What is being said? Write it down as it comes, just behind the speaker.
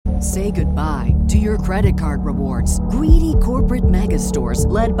Say goodbye to your credit card rewards. Greedy corporate mega stores,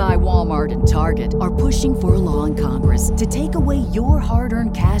 led by Walmart and Target, are pushing for a law in Congress to take away your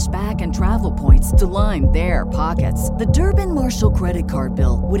hard-earned cash back and travel points to line their pockets. The Durbin-Marshall credit card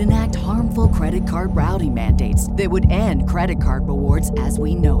bill would enact harmful credit card routing mandates that would end credit card rewards as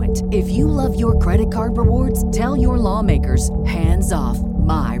we know it. If you love your credit card rewards, tell your lawmakers, hands off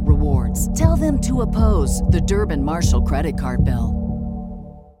my rewards. Tell them to oppose the Durbin-Marshall credit card bill.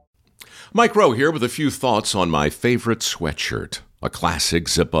 Mike Rowe here with a few thoughts on my favorite sweatshirt, a classic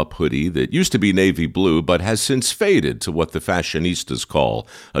zip-up hoodie that used to be navy blue but has since faded to what the fashionistas call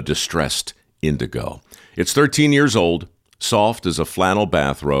a distressed indigo. It's 13 years old, soft as a flannel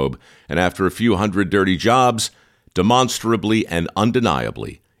bathrobe, and after a few hundred dirty jobs, demonstrably and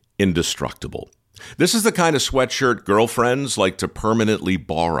undeniably indestructible. This is the kind of sweatshirt girlfriends like to permanently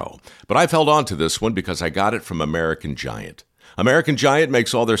borrow, but I've held on to this one because I got it from American Giant. American Giant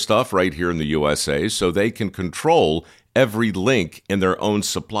makes all their stuff right here in the USA so they can control every link in their own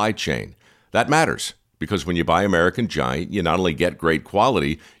supply chain. That matters because when you buy American Giant, you not only get great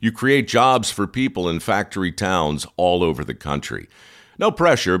quality, you create jobs for people in factory towns all over the country. No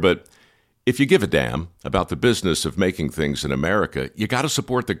pressure, but if you give a damn about the business of making things in America, you got to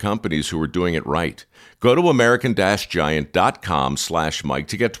support the companies who are doing it right. Go to american-giant.com/Mike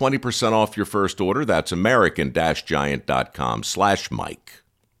to get 20% off your first order. That's american-giant.com/Mike.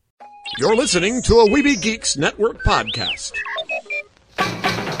 You're listening to a Weeby Geeks Network podcast.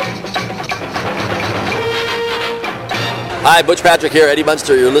 Hi, Butch Patrick here, Eddie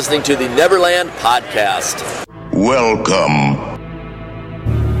Munster. You're listening to the Neverland podcast. Welcome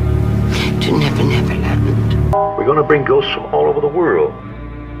to Neverland. We're going to bring ghosts from all over the world.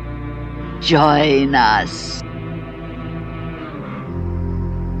 Join us.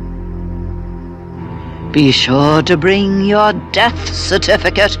 Be sure to bring your death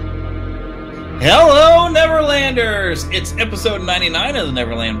certificate. Hello, Neverlanders! It's episode 99 of the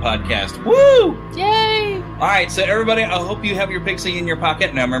Neverland podcast. Woo! Yay! All right, so everybody, I hope you have your pixie in your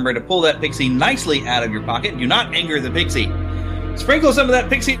pocket. Now remember to pull that pixie nicely out of your pocket. Do not anger the pixie. Sprinkle some of that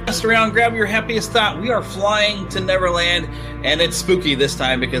pixie dust around, grab your happiest thought. We are flying to Neverland, and it's spooky this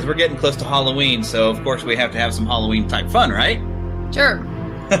time because we're getting close to Halloween, so of course we have to have some Halloween-type fun, right? Sure.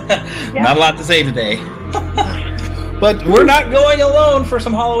 Not a lot to say today. But we're not going alone for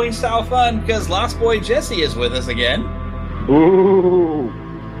some Halloween-style fun because Lost Boy Jesse is with us again. Ooh.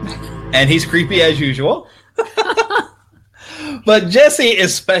 And he's creepy as usual. But Jesse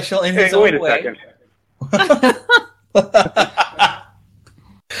is special in his own way. Wait a second.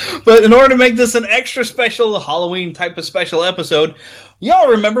 But in order to make this an extra special Halloween type of special episode, y'all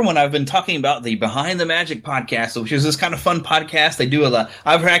remember when I've been talking about the Behind the Magic podcast, which is this kind of fun podcast. They do a lot.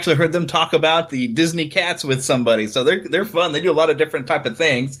 I've actually heard them talk about the Disney cats with somebody, so they're fun. They do a lot of different type of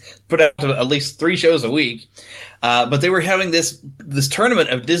things. Put out at least 3 shows a week. But they were having this tournament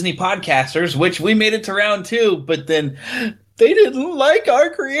of Disney podcasters, which we made it to round 2, but then they didn't like our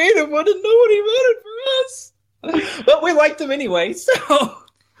creative one and nobody voted for us. But we liked them anyway, so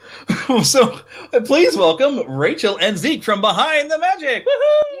please welcome Rachel and Zeke from Behind the Magic.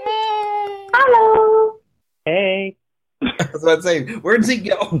 Woohoo! Yay! Hello. Hey. I was about to say, where'd Zeke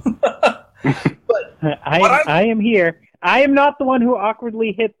go? But I am here. I am not the one who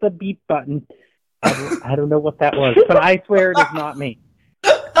awkwardly hit the beep button. I don't know what that was, but I swear it is not me.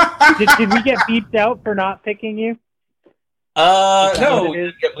 Did we get beeped out for not picking you? No, we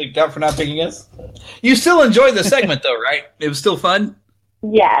didn't get bleeped out for not picking us. You still enjoyed the segment, though, right? It was still fun?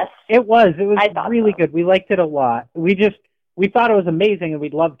 Yes. It was. It was really good. We liked it a lot. We thought it was amazing, and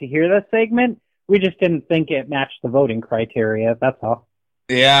we'd love to hear that segment. We just didn't think it matched the voting criteria, that's all.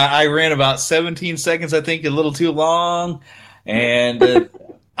 Yeah, I ran about 17 seconds, I think, a little too long, and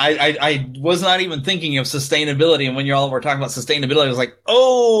I was not even thinking of sustainability, and when you all were talking about sustainability, I was like,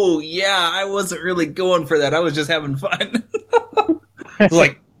 oh, yeah, I wasn't really going for that. I was just having fun. I was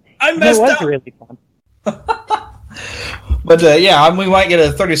like, I messed up. It was really fun. But, yeah, we might get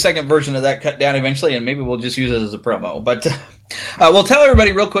a 30-second version of that cut down eventually, and maybe we'll just use it as a promo. But we'll tell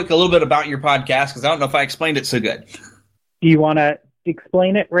everybody real quick a little bit about your podcast, because I don't know if I explained it so good. Do you want to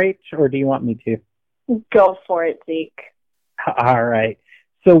explain it, Rach, or do you want me to? Go for it, Zeke. All right.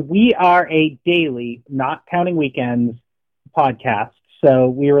 So we are a daily, not counting weekends, podcast. So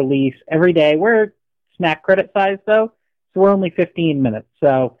we release every day. We're snack credit size, though, so we're only 15 minutes.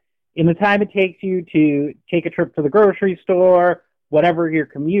 So in the time it takes you to take a trip to the grocery store, whatever your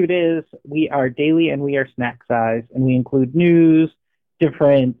commute is, we are daily and we are snack size. And we include news,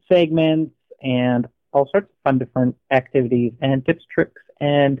 different segments, and all sorts of fun different activities and tips, tricks,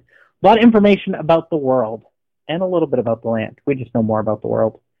 and a lot of information about the world and a little bit about the land. We just know more about the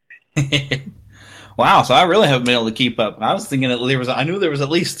world. Wow, so I really haven't been able to keep up. I was thinking that I knew there was at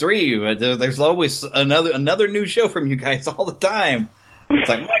least 3, but there's always another new show from you guys all the time. It's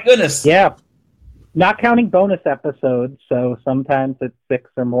like, my goodness. Yeah. Not counting bonus episodes, so sometimes it's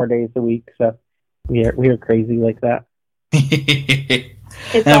 6 or more days a week, so we are crazy like that. And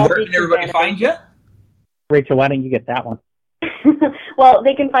where can everybody find you? Rachel, why don't you get that one? Well,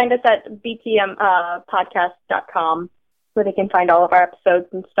 they can find us at btmpodcast.com, where they can find all of our episodes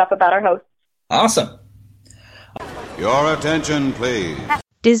and stuff about our hosts. Awesome. Your attention, please.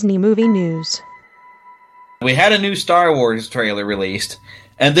 Disney movie news. We had a new Star Wars trailer released,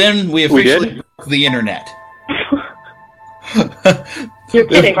 and then we officially broke the internet. You're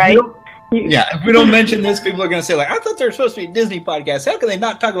kidding, right? Yeah, if we don't mention this, people are going to say, like, I thought they were supposed to be a Disney podcast. How can they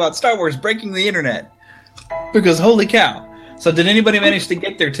not talk about Star Wars breaking the internet? Because holy cow. So did anybody manage to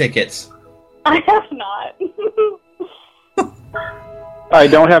get their tickets? I have not. I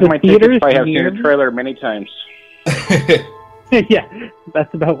don't have my tickets, but I have seen the trailer many times. Yeah,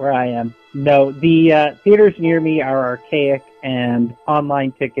 that's about where I am. No, the theaters near me are archaic, and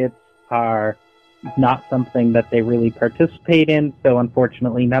online tickets are not something that they really participate in, so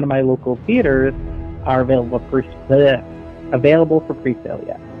unfortunately none of my local theaters are available for pre-sale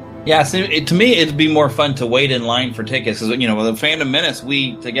yet. Yeah, so to me, it'd be more fun to wait in line for tickets. Because, with the Phantom Menace,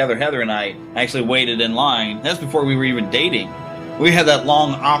 we, together, Heather and I, actually waited in line. That's before we were even dating. We had that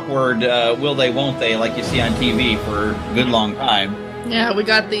long, awkward, will they, won't they, like you see on TV for a good long time. Yeah, we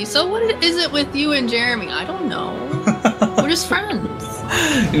got the, so what is it with you and Jeremy? I don't know. We're just friends.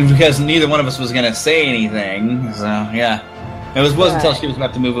 Because neither one of us was going to say anything. So, yeah. It wasn't until she was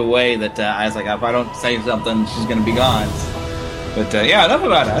about to move away that I was like, if I don't say something, she's going to be gone. But, yeah, enough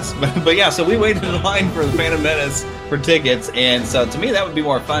about us. But, yeah, so we waited in line for the Phantom Menace for tickets. And so, to me, that would be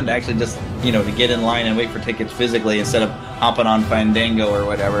more fun to actually just, to get in line and wait for tickets physically instead of hopping on Fandango or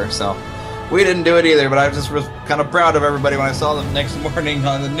whatever. So, we didn't do it either. But I was kind of proud of everybody when I saw them next morning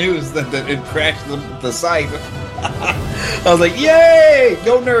on the news that it crashed the site. I was like, yay!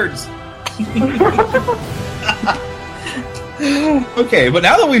 Go nerds! Okay, but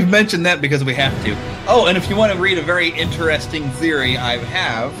now that we've mentioned that because we have to. Oh, and if you want to read a very interesting theory I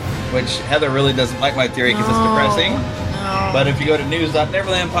have, which Heather really doesn't like my theory because it's depressing. No. But if you go to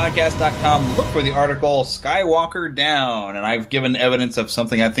news.neverlandpodcast.com, look for the article Skywalker Down. And I've given evidence of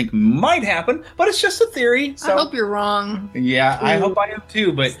something I think might happen, but it's just a theory. So. I hope you're wrong. Yeah, I hope I am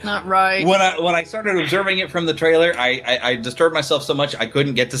too, but it's not right. When I started observing it from the trailer, I disturbed myself so much I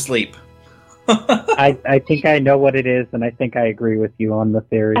couldn't get to sleep. I think I know what it is, and I think I agree with you on the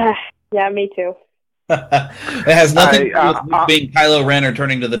theory. Yeah, me too. It has nothing to do with being Kylo Ren or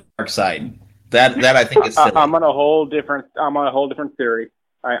turning to the dark side. That I think is silly. I'm on a whole different theory.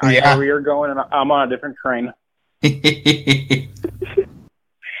 I know where you're going, and I'm on a different train.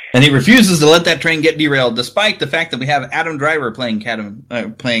 And he refuses to let that train get derailed, despite the fact that we have Adam Driver playing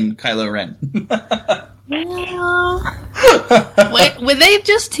Kylo Ren. Wait, they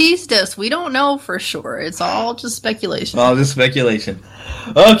just teased us. We don't know for sure. It's all just speculation. All just speculation.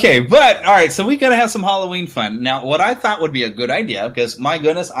 Okay, but, all right, so we got to have some Halloween fun. Now, what I thought would be a good idea, because, my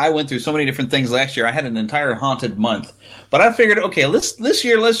goodness, I went through so many different things last year. I had an entire haunted month. But I figured, okay, this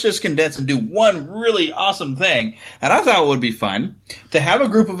year, let's just condense and do one really awesome thing. And I thought it would be fun to have a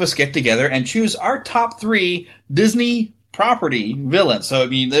group of us get together and choose our top 3 Disney property villains. So,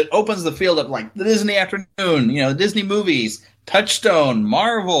 it opens the field up like the Disney Afternoon, Disney movies, Touchstone,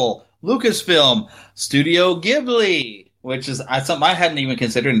 Marvel, Lucasfilm, Studio Ghibli, which is something I hadn't even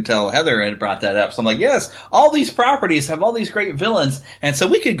considered until Heather had brought that up. So I'm like, yes, all these properties have all these great villains. And so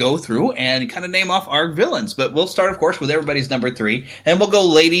we could go through and kind of name off our villains. But we'll start, of course, with everybody's number 3. And we'll go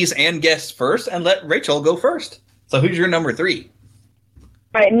ladies and guests first and let Rachel go first. So who's your number 3?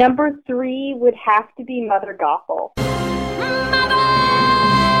 All right, number 3 would have to be Mother Gothel.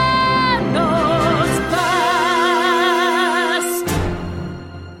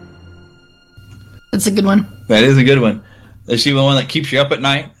 That's a good one. That is a good one. Is she the one that keeps you up at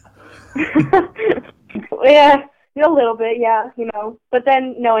night? Yeah, a little bit, yeah, But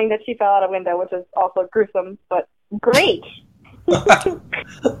then knowing that she fell out a window, which is also gruesome, but great.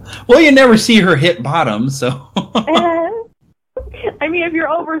 Well, you never see her hit bottom, so. If you're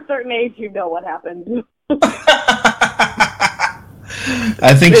over a certain age, you know what happened.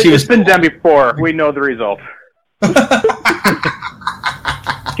 I think it's been done before. We know the result.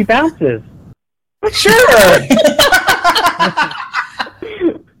 She bounces. Sure.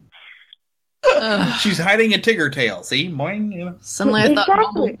 She's hiding a Tigger tail. See, boing. Suddenly I thought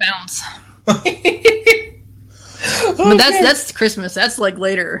Mom would bounce. But that's Christmas. That's like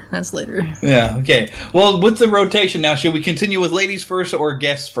later. That's later. Yeah. Okay. Well, with the rotation now, should we continue with ladies first or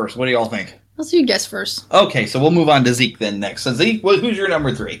guests first? What do y'all think? Let's do guests first. Okay, so we'll move on to Zeke then next. So Zeke, who's your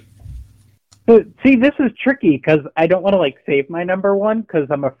number 3? See, this is tricky because I don't want to save my number 1 because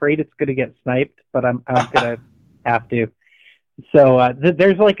I'm afraid it's going to get sniped, but I'm going to have to. So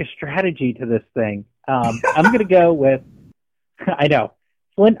there's a strategy to this thing. I'm going to go with, I know,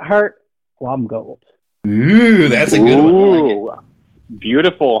 Flintheart Glomgold. Ooh, that's a good one. Like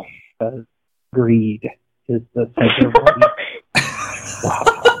beautiful. Greed is the center of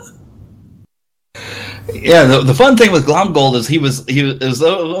wow. Yeah, the fun thing with Glomgold is he was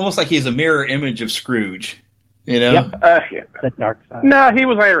almost like he's a mirror image of Scrooge. You know? Yep. The dark side. No, he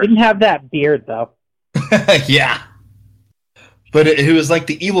was Irish. Didn't have that beard though. Yeah. But he was like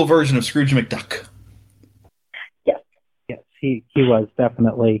the evil version of Scrooge McDuck. Yes, he was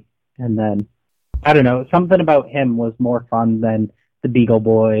definitely. And then, I don't know, something about him was more fun than the Beagle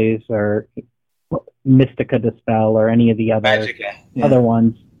Boys or Mystica Dispel or any of the other other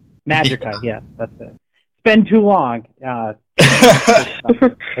ones. Magica, yeah, that's it. It's been too long. I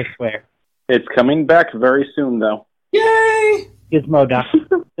swear. It's coming back very soon, though. Yay! Gizmo Duck.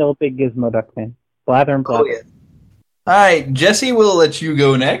 Still a big Gizmo Duck fan. Blather and blather. Oh, yeah. All right, Jesse, we'll let you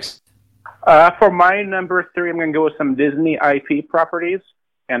go next. For my number 3, I'm going to go with some Disney IP properties,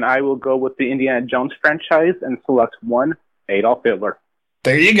 and I will go with the Indiana Jones franchise and select one, Adolf Hitler.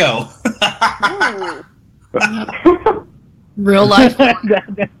 There you go. Real life.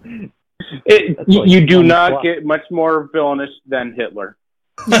 You do not get much more villainous than Hitler.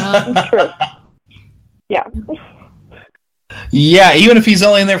 True. Yeah. Yeah, even if he's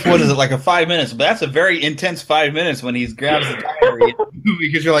only in there for, a 5 minutes, but that's a very intense 5 minutes when he grabs the diary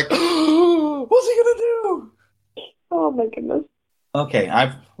because you're like, oh, what's he going to do? Oh, my goodness. Okay,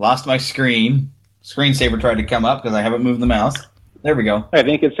 I've lost my screen. Screensaver tried to come up because I haven't moved the mouse. There we go. I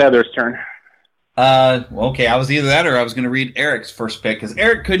think it's Heather's turn. Okay, I was either that or I was going to read Eric's first pick because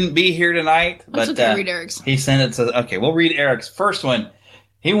Eric couldn't be here tonight. But read Eric's. He sent it to... Okay, we'll read Eric's first one.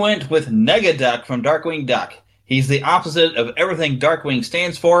 He went with Negaduck from Darkwing Duck. He's the opposite of everything Darkwing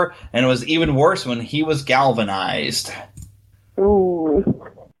stands for, and it was even worse when he was galvanized. Ooh,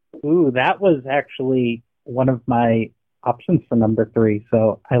 that was actually one of my options for number 3,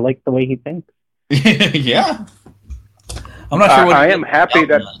 so I like the way he thinks. Yeah. I'm not sure what... I am happy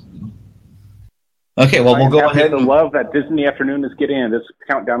that... Okay, well, we'll go ahead. The love that Disney Afternoon is getting in this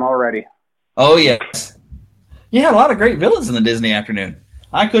countdown already. Oh, yes. Yeah, a lot of great villains in the Disney Afternoon.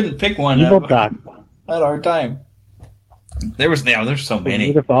 I couldn't pick one. Evil Duck. I had a hard time. There's so many.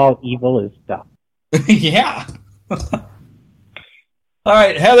 The root of all evil is Duck. Yeah. All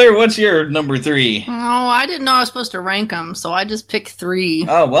right, Heather, what's your number 3? Oh, I didn't know I was supposed to rank them, so I just picked 3.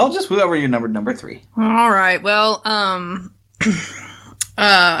 Oh, well, just whoever your number 3. All right, well,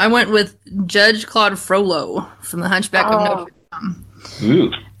 I went with Judge Claude Frollo from The Hunchback of Notre Dame.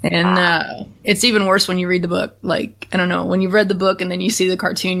 Ooh. And it's even worse when you read the book. I don't know, when you've read the book and then you see the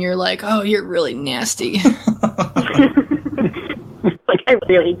cartoon, you're like, oh, you're really nasty. I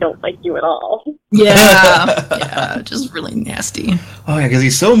really don't like you at all. Yeah, just really nasty. Oh, yeah, because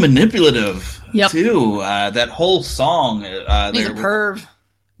he's so manipulative, yep. too. That whole song. He's a perv.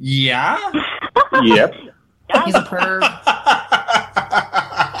 Yeah? Yep. He's a perv.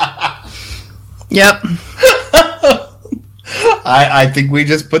 Yep. I think we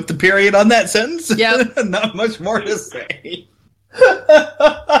just put the period on that sentence. Yep. Not much more to say.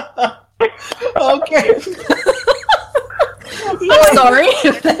 Okay. I'm sorry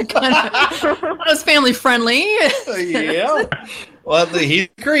if that was family friendly. Yeah. Well, he's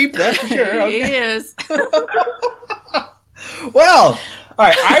a creep, that's for sure. Okay. He is. Well, all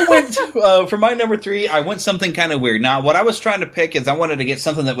right. I went for my number 3. I went something kind of weird. Now, what I was trying to pick is I wanted to get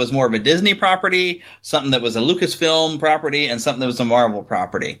something that was more of a Disney property, something that was a Lucasfilm property, and something that was a Marvel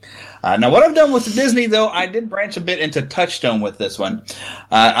property. Now, what I've done with the Disney, though, I did branch a bit into Touchstone with this one,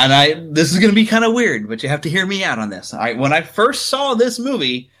 and this is going to be kind of weird, but you have to hear me out on this. When I first saw this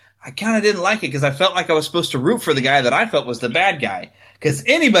movie, I kind of didn't like it because I felt like I was supposed to root for the guy that I felt was the bad guy. Because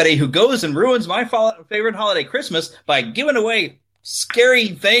anybody who goes and ruins my favorite holiday, Christmas, by giving away scary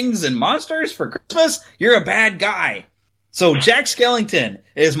things and monsters for Christmas, you're a bad guy. So Jack Skellington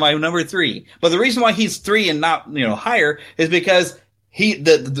is my number 3. But the reason why he's 3 and not, higher is because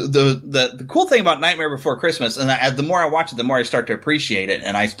the cool thing about Nightmare Before Christmas, and the more I watch it, the more I start to appreciate it,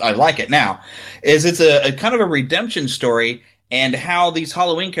 and I like it now, is it's a kind of a redemption story and how these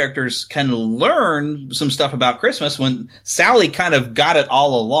Halloween characters can learn some stuff about Christmas when Sally kind of got it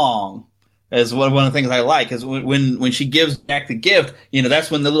all along. is one of the things I like. Is when she gives Jack the gift, that's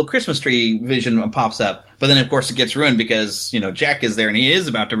when the little Christmas tree vision pops up. But then, of course, it gets ruined because Jack is there and he is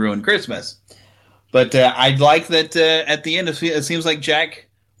about to ruin Christmas. But I like that at the end it seems like Jack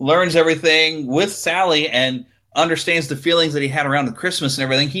learns everything with Sally and understands the feelings that he had around Christmas and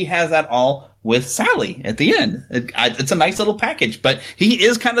everything. He has that all with Sally at the end. It's a nice little package, but he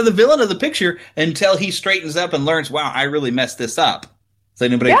is kind of the villain of the picture until he straightens up and learns, wow, I really messed this up. Does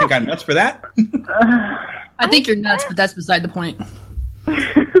anybody think I'm nuts for that? I think you're nuts, but that's beside the point.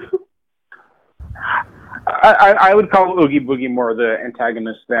 I would call Oogie Boogie more the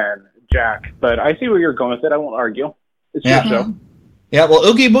antagonist than Jack, but I see where you're going with it. I won't argue. It's your show. Yeah, well,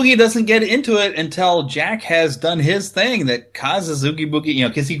 Oogie Boogie doesn't get into it until Jack has done his thing that causes Oogie Boogie,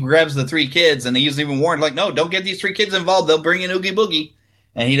 because he grabs the 3 kids, and he's even warned, like, no, don't get these 3 kids involved. They'll bring in Oogie Boogie.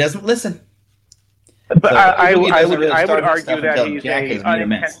 And he doesn't listen. But so I would argue that he's an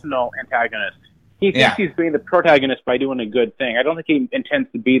unintentional antagonist. He thinks he's being the protagonist by doing a good thing. I don't think he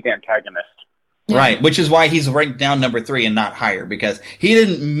intends to be the antagonist. Right, which is why he's ranked down number 3 and not higher, because he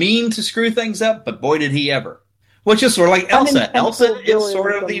didn't mean to screw things up, but boy, did he ever. Which is sort of like Elsa. Elsa is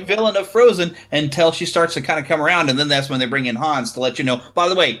sort of the villain of Frozen until she starts to kind of come around, and then that's when they bring in Hans to let you know, by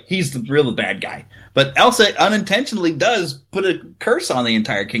the way, he's the real bad guy. But Elsa unintentionally does put a curse on the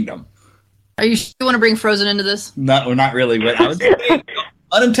entire kingdom. Are you sure you want to bring Frozen into this? No, not really, but I would say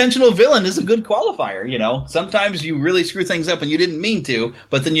unintentional villain is a good qualifier, Sometimes you really screw things up and you didn't mean to,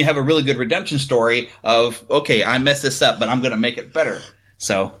 but then you have a really good redemption story of, okay, I messed this up, but I'm going to make it better.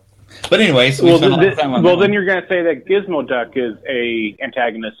 So... But anyways, then you're going to say that Gizmo Duck is a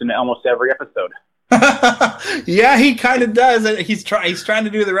antagonist in almost every episode. Yeah, he kind of does. He's trying to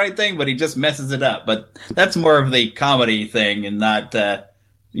do the right thing, but he just messes it up. But that's more of the comedy thing, and not there's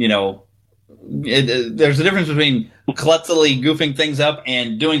a difference between klutzily goofing things up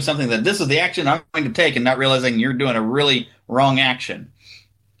and doing something that this is the action I'm going to take, and not realizing you're doing a really wrong action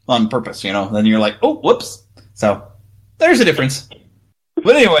on purpose. Then you're like, oh, whoops. So there's a difference.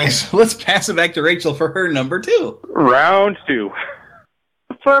 But anyways, let's pass it back to Rachel for her number 2. Round 2.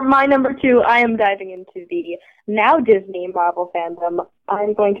 For my number 2, I am diving into the now Disney Marvel fandom.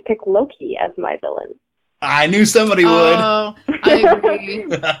 I'm going to pick Loki as my villain. I knew somebody would. Oh, I agree.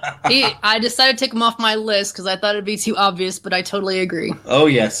 I decided to take him off my list because I thought it'd be too obvious, but I totally agree. Oh,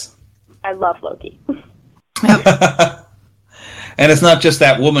 yes. I love Loki. And it's not just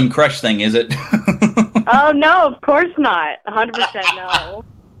that woman crush thing, is it? Oh, no, of course not. 100% no.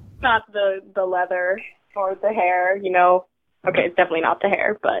 Not the leather or the hair, Okay, it's definitely not the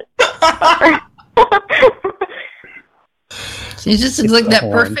hair, but... He's just like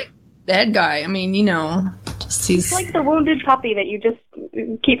that perfect bad guy. I mean, he's... like the wounded puppy that you just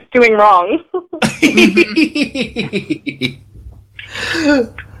keeps doing wrong.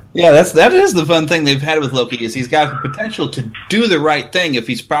 Yeah, that is the fun thing they've had with Loki, is he's got the potential to do the right thing if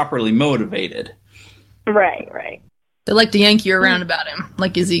he's properly motivated. Right. They like to yank you around about him.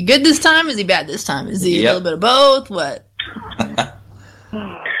 Like, is he good this time? Is he bad this time? Is he a little bit of both? What?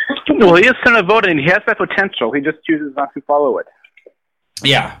 Well, he is son of Odin. He has that potential. He just chooses not to follow it.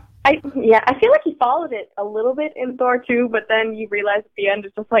 Yeah. I feel like he followed it a little bit in Thor 2, but then you realize at the end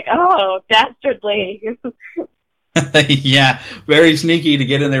it's just like, oh, dastardly. Yeah, very sneaky to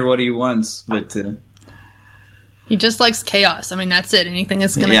get in there what he wants, but... He just likes chaos. I mean, that's it. Anything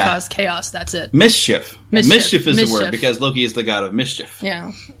that's going to cause chaos, that's it. Mischief. Mischief is the word, because Loki is the god of mischief.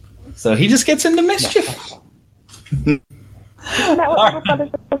 Yeah. So he just gets into mischief. Isn't that what little brothers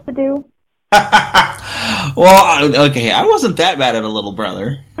are supposed to do? Well, okay, I wasn't that bad of a little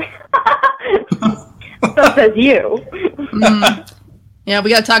brother. So says you. Yeah, we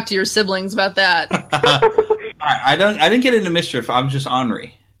got to talk to your siblings about that. I didn't get into mischief. I'm just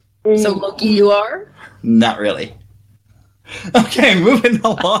ornery. So Loki, you are? Not really. Okay, moving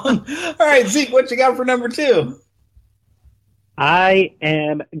along. All right, Zeke, what you got for number 2? I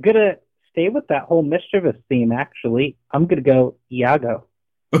am going to stay with that whole mischievous theme, actually. I'm going to go Iago.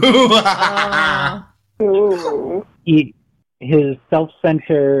 His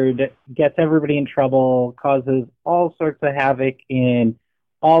self-centered, gets everybody in trouble, causes all sorts of havoc in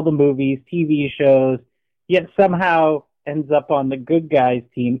all the movies, TV shows, yet somehow ends up on the good guys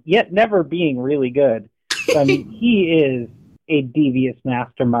team, yet never being really good. I mean, he is a devious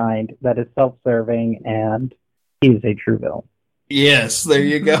mastermind that is self-serving, and he is a true villain. Yes, there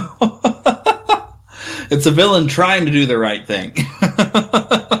you go. It's a villain trying to do the right thing.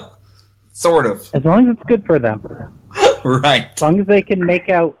 Sort of. As long as it's good for them. Right. As long as they can make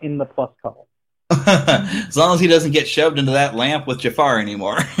out in the plus column. As long as he doesn't get shoved into that lamp with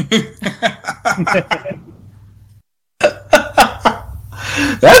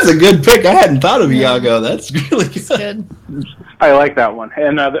That's a good pick. I hadn't thought of Iago. That's really good. I like that one.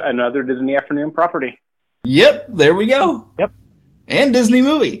 Another Disney afternoon property. Yep, there we go. Yep. And Disney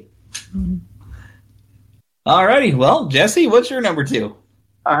movie. Alrighty, well, Jesse, what's your number 2?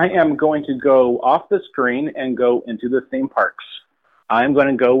 I am going to go off the screen and go into the theme parks. I'm going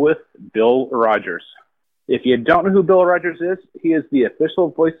to go with Bill Rogers. If you don't know who Bill Rogers is, he is the official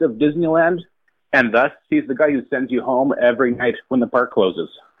voice of Disneyland, and thus he's the guy who sends you home every night when the park closes.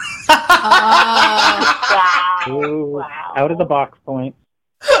 Ooh, wow. Out of the box point.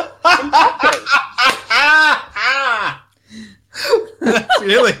 That's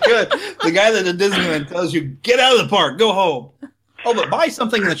really good. The guy that at Disneyland tells you, get out of the park, go home. Oh, but buy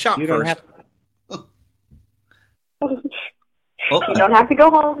something in the shop first. You don't have to go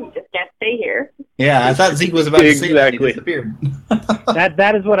home. You just can't stay here. Yeah, I thought Zeke was about to say that. He disappeared.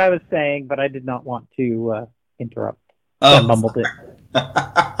 that is what I was saying, but I did not want to interrupt. Oh. I mumbled it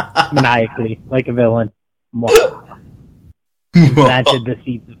maniacally, like a villain. Planted the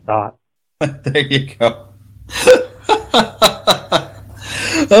seeds of thought. There you go.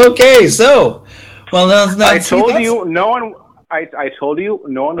 Okay, so I told you no one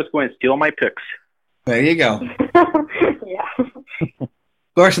was going to steal my picks. There you go. Yeah. Of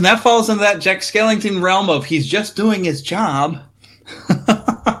course, and that falls into that Jack Skellington realm of he's just doing his job.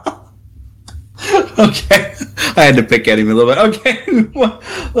 Okay, I had to pick at him a little bit. Okay,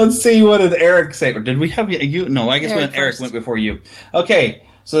 let's see, what did Eric say? Or did we have you? No, I guess Eric went before you. Okay,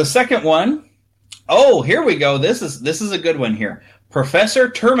 so the second one. Oh, here we go. This is a good one here. Professor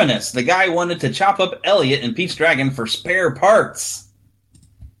Terminus. The guy wanted to chop up Elliot and Pete's Dragon for spare parts.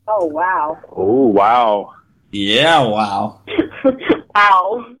 Oh, wow. Oh, wow. Yeah, wow.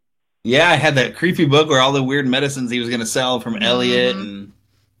 Wow. Yeah, I had that creepy book where all the weird medicines he was going to sell from Elliot.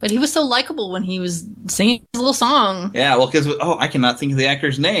 But he was so likable when he was singing his little song. Yeah, well, because, I cannot think of the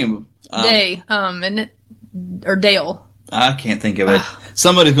actor's name. Or Dale. I can't think of it.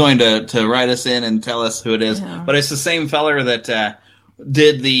 Somebody's going to write us in and tell us who it is. Yeah. But it's the same feller that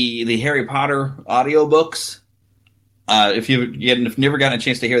did the Harry Potter audiobooks. If you've never gotten a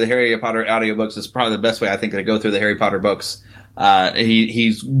chance to hear the Harry Potter audiobooks, it's probably the best way, I think, to go through the Harry Potter books.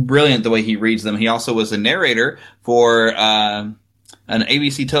 He's brilliant the way he reads them. He also was a narrator for an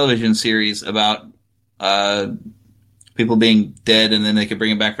ABC television series about people being dead, and then they could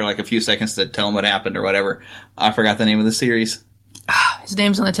bring him back for like a few seconds to tell them what happened or whatever. I forgot the name of the series. His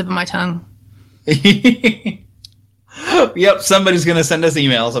name's on the tip of my tongue. Yep, somebody's going to send us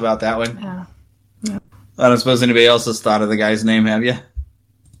emails about that one. Yeah. I don't suppose anybody else has thought of the guy's name, have you?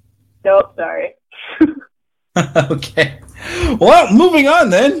 Nope, sorry. Okay. Well, moving on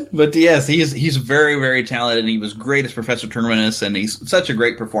then. But yes, he's very, very talented, and he was great as Professor Terminus, and he's such a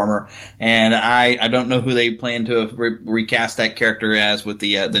great performer. And I don't know who they plan to recast that character as with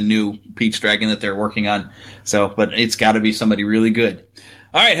the new Pete's Dragon that they're working on. So, but it's got to be somebody really good.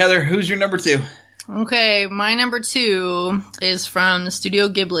 All right, Heather, who's your number 2? Okay, my number 2 is from Studio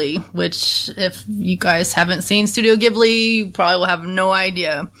Ghibli, which if you guys haven't seen Studio Ghibli, you probably will have no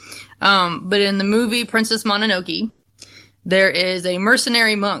idea. But in the movie Princess Mononoke, there is a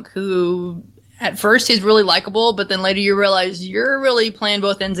mercenary monk who, at first, he's really likable, but then later you realize you're really playing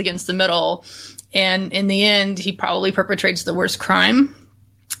both ends against the middle. And in the end, he probably perpetrates the worst crime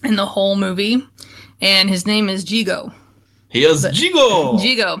in the whole movie. And his name is Jigo. He is Jigo!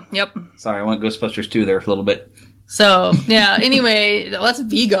 Jigo, yep. Sorry, I went Ghostbusters 2 there for a little bit. So, yeah, anyway, that's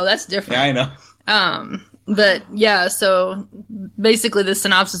Vigo, that's different. Yeah, I know. But yeah, so basically the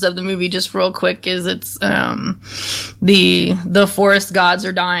synopsis of the movie, just real quick, is it's the forest gods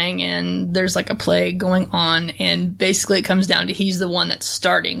are dying and there's like a plague going on, and basically it comes down to he's the one that's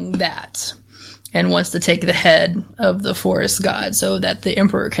starting that and wants to take the head of the forest god so that the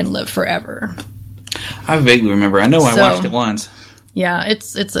emperor can live forever. I vaguely remember. I know I watched it once. Yeah,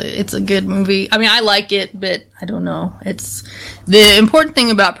 it's a good movie. I mean, I like it, but I don't know. It's the important thing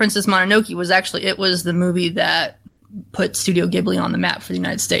about Princess Mononoke was actually it was the movie that put Studio Ghibli on the map for the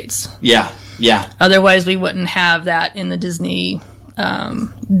United States. Yeah, yeah. Otherwise, we wouldn't have that in the Disney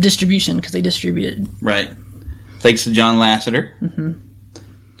distribution because they distributed. Right. Thanks to John Lasseter. Mm-hmm.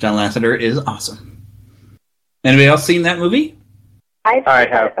 John Lasseter is awesome. Anybody else seen that movie? I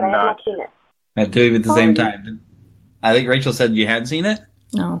have not. Seen it. Had two at the same time. I think Rachel said you had seen it?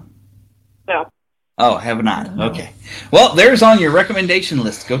 No. No. Oh, have not. Okay. Well, there's on your recommendation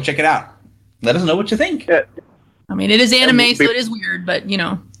list. Go check it out. Let us know what you think. Yeah. I mean, it is anime, so it is weird, but, you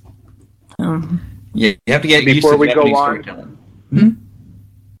know. Yeah, you have to get used to Japanese storytelling.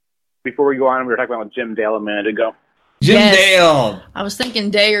 Before we go on, we were talking about Jim Dale a minute ago. Jim Dale! I was thinking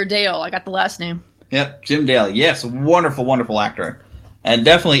Day or Dale. I got the last name. Yep, Jim Dale. Yes, wonderful, wonderful actor. And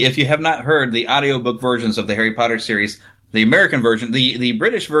definitely, if you have not heard the audiobook versions of the Harry Potter series, the American version, the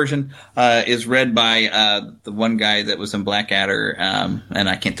British version is read by the one guy that was in Blackadder, and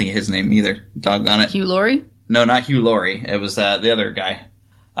I can't think of his name either. Doggone it. Hugh Laurie? No, not Hugh Laurie. It was the other guy.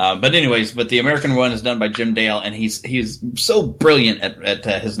 But the American one is done by Jim Dale, and he's so brilliant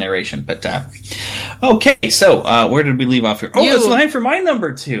at his narration. But okay, so where did we leave off here? Oh, it's time for my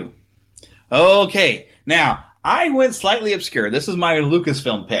number 2. Okay, now I went slightly obscure. This is my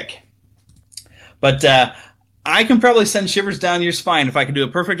Lucasfilm pick, but I can probably send shivers down your spine if I could do a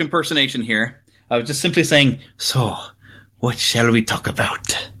perfect impersonation here. I was just simply saying, so, what shall we talk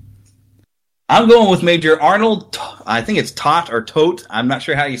about? I'm going with Major Arnold, I think it's Tot or Tote, I'm not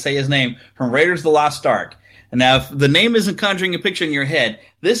sure how you say his name, from Raiders of the Lost Ark. And now, if the name isn't conjuring a picture in your head,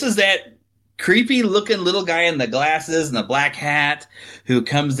 this is that creepy-looking little guy in the glasses and the black hat who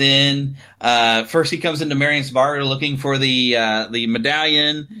comes in. First, he comes into Marion's bar looking for the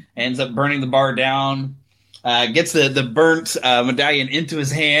medallion, ends up burning the bar down. Gets the burnt medallion into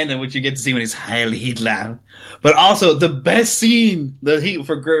his hand, and which you get to see when he's highly Hitler. But also the best scene,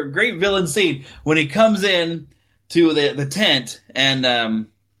 great villain scene, when he comes in to the tent, and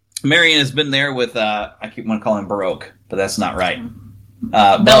Marion has been there with I keep want to call him Baroque, but that's not right.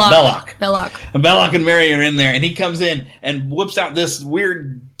 Belloc. And Belloc and Marion are in there, and he comes in and whips out this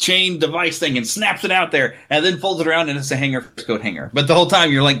weird chain device thing and snaps it out there, and then folds it around, and it's a hanger, coat hanger. But the whole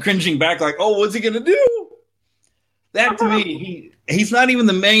time you're like cringing back, like, oh, what's he gonna do? That to me, he's not even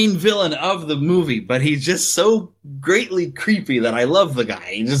the main villain of the movie, but he's just so greatly creepy that I love the guy.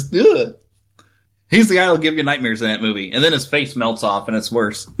 He just, ugh. He's the guy who'll give you nightmares in that movie, and then his face melts off, and it's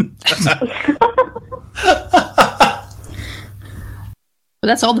worse. But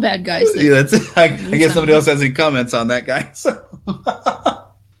that's all the bad guys. Yeah, I guess somebody else has any comments on that guy. So.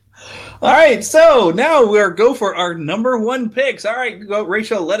 All right, so now we'll go for our number 1 picks. All right, go,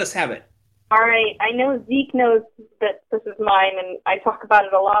 Rachel, let us have it. All right, I know Zeke knows that this is mine, and I talk about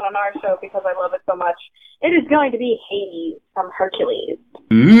it a lot on our show because I love it so much. It is going to be Hades from Hercules.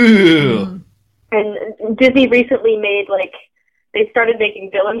 Ooh. And Disney recently made, they started making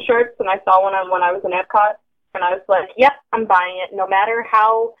villain shirts, and I saw one when I was in Epcot, and I was like, yep, I'm buying it, no matter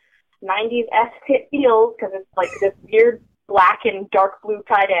how 90s-esque it feels, because it's like this weird black and dark blue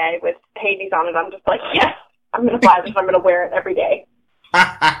tie-dye with Hades on it. I'm just like, yes, I'm going to buy this, I'm going to wear it every day.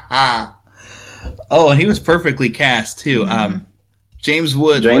 Oh, and he was perfectly cast, too. James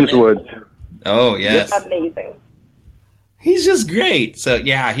Woods. Oh, yes. Amazing. He's just great. So,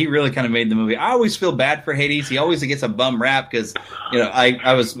 yeah, he really kind of made the movie. I always feel bad for Hades. He always gets a bum rap because,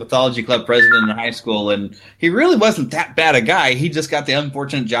 I was Mythology Club president in high school, and he really wasn't that bad a guy. He just got the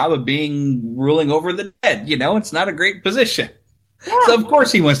unfortunate job of ruling over the dead. It's not a great position. Yeah. So, of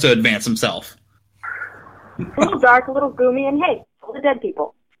course, he wants to advance himself. A little dark, a little gloomy, and hey, all the dead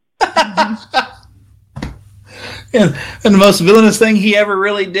people. And the most villainous thing he ever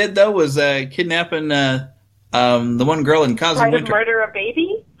really did, though, was kidnapping the one girl in Cause of Winter. Murder a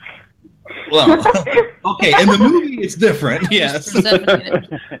baby? Well, okay, in the movie it's different, yes.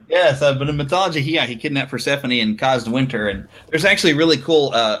 Yes, but in mythology, he kidnapped Persephone and caused winter. And there's actually a really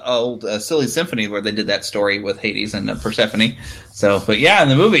cool old silly symphony where they did that story with Hades and Persephone. So, but yeah, in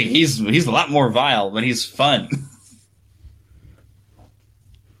the movie, he's a lot more vile, but he's fun.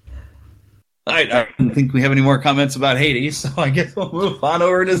 All right, I don't think we have any more comments about Hades, so I guess we'll move on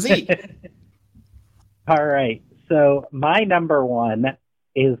over to Zeke. All right, so my number 1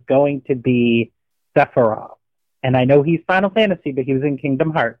 is going to be Sephiroth. And I know he's Final Fantasy, but he was in Kingdom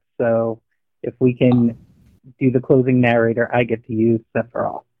Hearts, so if we can do the closing narrator, I get to use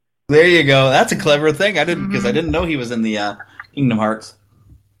Sephiroth. There you go. That's a clever thing. I didn't know he was in the Kingdom Hearts.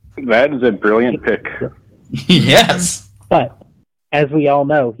 That is a brilliant pick. Yes. But as we all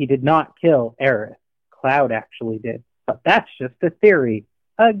know, he did not kill Aerith. Cloud actually did. But that's just a theory.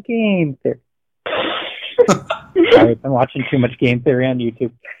 A game theory. Sorry, I've been watching too much game theory on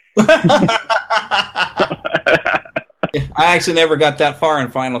YouTube. I actually never got that far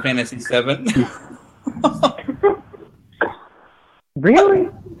in Final Fantasy VII. Really?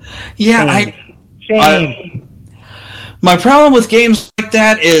 Yeah, Shame. My problem with games like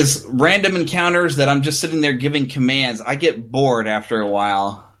that is random encounters that I'm just sitting there giving commands. I get bored after a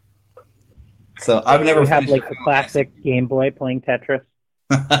while. So I've never had the classic Game Boy playing Tetris.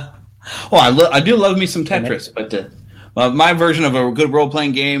 Well, I do love me some Tetris, but my version of a good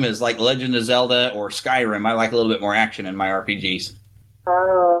role-playing game is like Legend of Zelda or Skyrim. I like a little bit more action in my RPGs.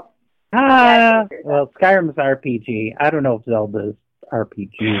 Oh. Well, Skyrim's RPG. I don't know if Zelda's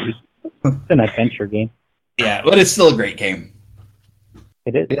RPG. It's an adventure game. Yeah, but it's still a great game.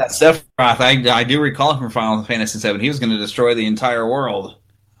 It is. Yeah, Sephiroth. I do recall him from Final Fantasy VII. He was going to destroy the entire world,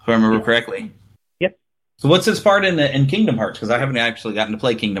 if I remember correctly. Yep. So what's his part in Kingdom Hearts? Because I haven't actually gotten to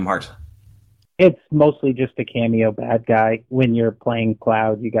play Kingdom Hearts. It's mostly just a cameo bad guy. When you're playing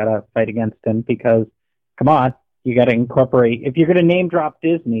Cloud, you gotta fight against him because, come on, you gotta incorporate. If you're gonna name drop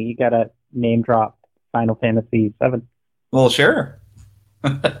Disney, you gotta name drop Final Fantasy VII. Well, sure.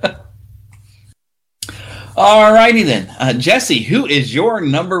 Alrighty then. Jesse, who is your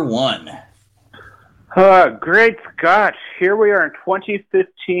number one? Great Scott. Here we are in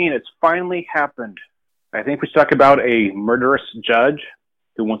 2015. It's finally happened. I think we should talk about a murderous judge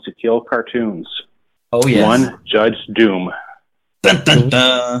who wants to kill cartoons. Oh, yes. One Judge Doom. Dun, dun,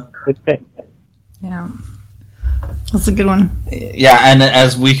 dun. Yeah. That's a good one. Yeah, and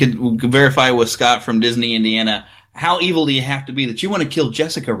as we could verify with Scott from Disney, Indiana, how evil do you have to be that you want to kill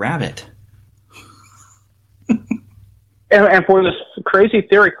Jessica Rabbit? And for this crazy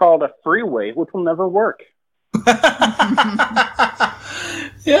theory called a freeway, which will never work. Yeah,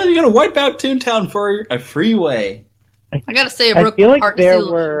 you're going to wipe out Toontown for a freeway. I gotta say, I feel like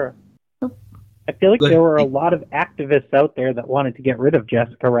there were a lot of activists out there that wanted to get rid of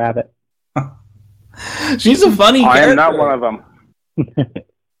Jessica Rabbit. She's a funny character. I am not one of them.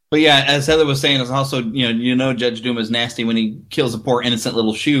 But yeah, as Heather was saying, it's also, Judge Doom is nasty when he kills a poor innocent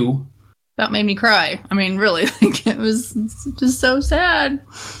little shoe. That made me cry. I mean, really, like, it was just so sad.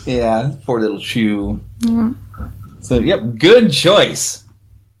 Yeah, poor little shoe. Mm. So, yep, good choice.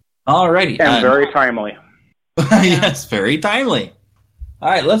 Alrighty. And very timely. Yes, very timely. All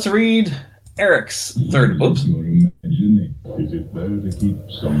right, let's read Eric's third. Oops.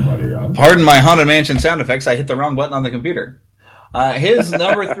 Pardon my Haunted Mansion sound effects. I hit the wrong button on the computer. His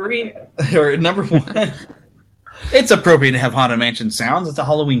number three, or number one. It's appropriate to have Haunted Mansion sounds. It's a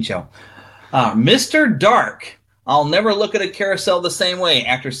Halloween show. Mr. Dark. I'll never look at a carousel the same way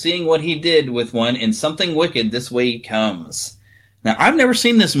after seeing what he did with one in Something Wicked This Way Comes. Now, I've never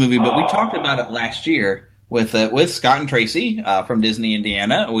seen this movie, but we talked about it last year with Scott and Tracy from Disney,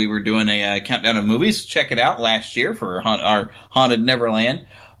 Indiana. We were doing a countdown of movies. Check it out last year for our Haunted Neverland.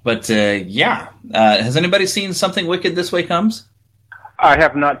 But, has anybody seen Something Wicked This Way Comes? I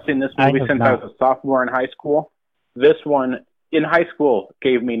have not seen this movie since I was a sophomore in high school. This one, in high school,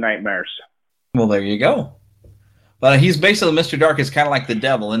 gave me nightmares. Well, there you go. But he's basically, Mr. Dark is kind of like the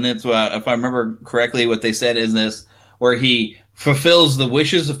devil. And it's, if I remember correctly, what they said is this, where he fulfills the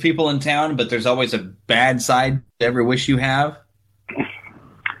wishes of people in town, but there's always a bad side to every wish you have.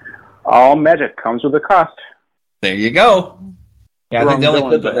 All magic comes with a cost. There you go. Yeah, I think the only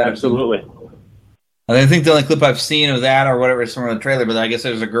clip of that. Absolutely. I think the only clip I've seen of that or whatever is from the trailer, but I guess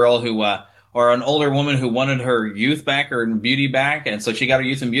there's a girl who, or an older woman who wanted her youth back or beauty back, and so she got her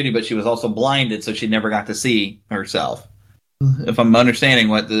youth and beauty, but she was also blinded, so she never got to see herself. If I'm understanding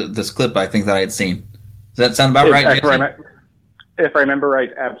what this clip I think that I had seen. Does that sound about right? If I remember right,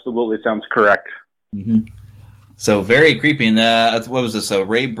 absolutely sounds correct. Mm-hmm. So very creepy. And what was this? A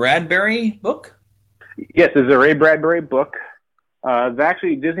Ray Bradbury book? Yes, it's a Ray Bradbury book.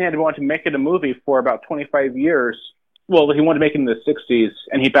 Actually, Disney had wanted to make it a movie for about 25 years. Well, he wanted to make it in the 60s,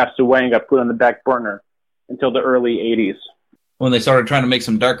 and he passed away and got put on the back burner until the early 80s. When they started trying to make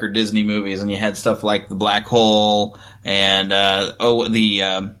some darker Disney movies, and you had stuff like The Black Hole and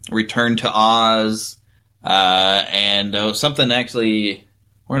the Return to Oz. And something actually,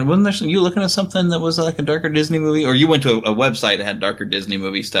 wasn't there you looking at something that was like a darker Disney movie, or you went to a website that had darker Disney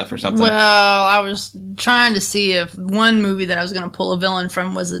movie stuff or something? Well, I was trying to see if one movie that I was going to pull a villain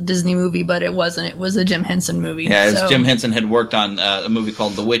from was a Disney movie, but it wasn't. It was a Jim Henson movie. Yeah, Jim Henson had worked on a movie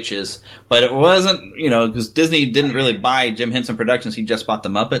called The Witches, but it wasn't, because Disney didn't really buy Jim Henson Productions. He just bought the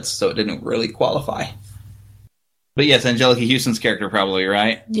Muppets, so it didn't really qualify. But yes, Angelica Houston's character probably,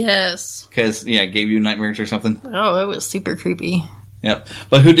 right? Yes. Because, gave you nightmares or something? Oh, it was super creepy. Yep.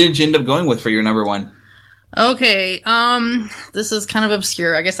 But who did you end up going with for your number one? Okay, this is kind of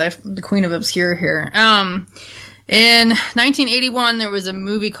obscure. I guess I'm the queen of obscure here. In 1981, there was a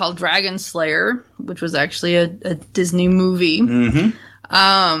movie called Dragon Slayer, which was actually a Disney movie.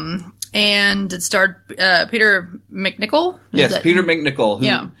 Mm-hmm. And it starred Peter McNichol. Yes, Peter McNichol, who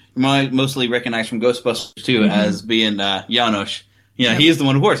yeah. you might mostly recognize from Ghostbusters too, as being Janosch. Yeah, he is the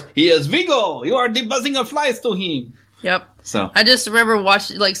one, of course. He is Vigo! You are debuzzing of flies to him! Yep. So I just remember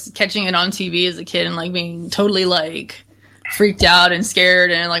catching it on TV as a kid and being totally freaked out and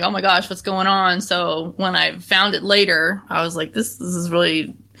scared and oh my gosh, what's going on? So when I found it later, I was like, this is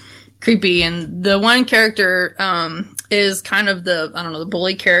really creepy. And the one character is kind of the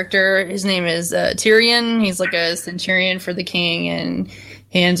bully character. His name is Tyrion. He's like a centurion for the king, and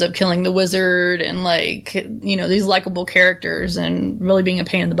he ends up killing the wizard and, like, you know, these likable characters and really being a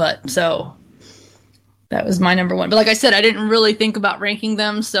pain in the butt. So that was my number one. But like I said, I didn't really think about ranking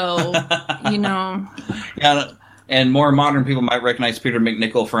them, so, you know. Yeah, and more modern people might recognize Peter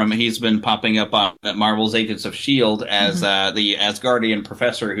McNichol from, he's been popping up on Marvel's Agents of S.H.I.E.L.D. as the Asgardian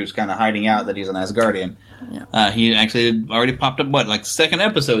professor who's kind of hiding out that he's an Asgardian. Yeah. He actually already popped up, like, second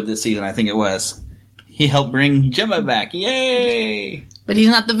episode this season, I think it was. He helped bring Gemma back. Yay! But he's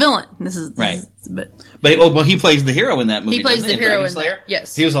not the villain. This is right. But he plays the hero in that movie. He plays the hero in Slayer.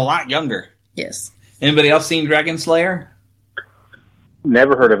 Yes. He was a lot younger. Yes. Anybody else seen Dragon Slayer?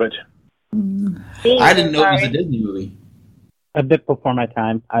 Never heard of it. I didn't know it was a Disney movie. A bit before my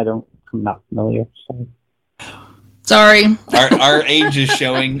time. I'm not familiar. Sorry. Our age is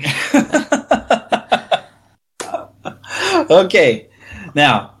showing. Okay.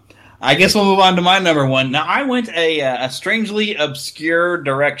 Now, I guess we'll move on to my number one. Now, I went a strangely obscure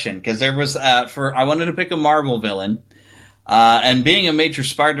direction because there was I wanted to pick a Marvel villain, and being a major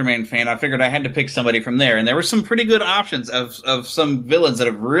Spider-Man fan, I figured I had to pick somebody from there. And there were some pretty good options of some villains that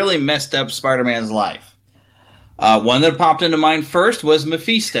have really messed up Spider-Man's life. One that popped into mind first was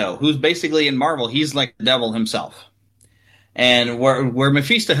Mephisto, who's basically in Marvel, he's like the devil himself. And where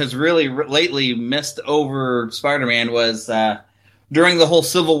Mephisto has really lately messed over Spider-Man was during the whole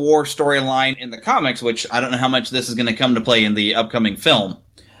Civil War storyline in the comics, which I don't know how much this is going to come to play in the upcoming film.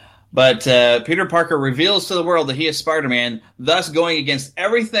 But Peter Parker reveals to the world that he is Spider-Man, thus going against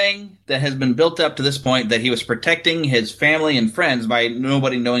everything that has been built up to this point, that he was protecting his family and friends by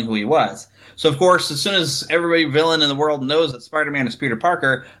nobody knowing who he was. So, of course, as soon as every villain in the world knows that Spider-Man is Peter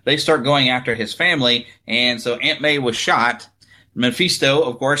Parker, they start going after his family, and so Aunt May was shot. Mephisto,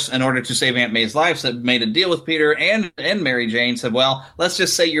 of course, in order to save Aunt May's life, made a deal with Peter and Mary Jane, said, well, let's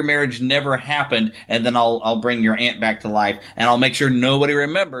just say your marriage never happened, and then I'll bring your aunt back to life, and I'll make sure nobody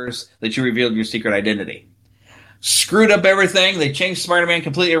remembers that you revealed your secret identity. Screwed up everything. They changed Spider-Man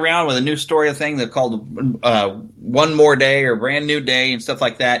completely around with a new story thing they called One More Day or Brand New Day and stuff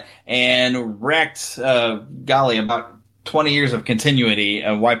like that, and wrecked, about 20 years of continuity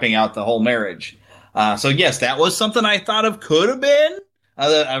of wiping out the whole marriage. So yes, that was something I thought of could have been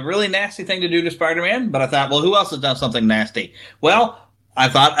a really nasty thing to do to Spider-Man, but I thought, well, who else has done something nasty? Well, I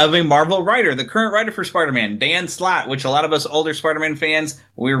thought of a Marvel writer, the current writer for Spider-Man, Dan Slott, which a lot of us older Spider-Man fans,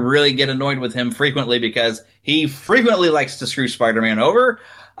 we really get annoyed with him frequently because he frequently likes to screw Spider-Man over,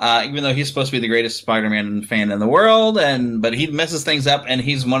 even though he's supposed to be the greatest Spider-Man fan in the world, but he messes things up, and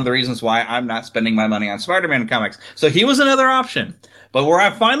he's one of the reasons why I'm not spending my money on Spider-Man comics. So he was another option. But where I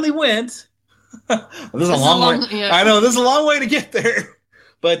finally went... this is a long way. Yeah. I know, this is a long way to get there.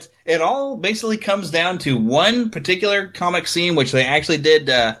 But it all basically comes down to one particular comic scene, which they actually did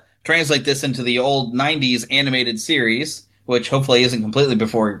translate this into the old 90s animated series, which hopefully isn't completely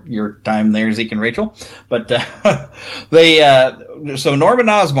before your time there, Zeke and Rachel. But so Norman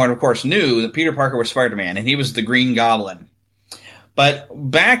Osborn, of course, knew that Peter Parker was Spider-Man, and he was the Green Goblin. But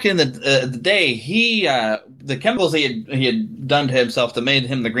back in the day, the chemicals he had done to himself that made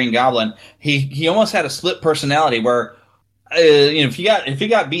him the Green Goblin, he almost had a split personality where, if he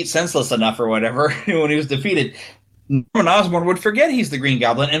got beat senseless enough or whatever when he was defeated, Norman Osborn would forget he's the Green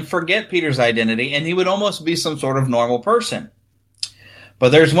Goblin and forget Peter's identity, and he would almost be some sort of normal person. But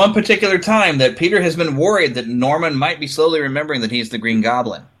there's one particular time that Peter has been worried that Norman might be slowly remembering that he's the Green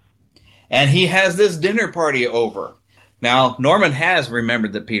Goblin, and he has this dinner party over. Now, Norman has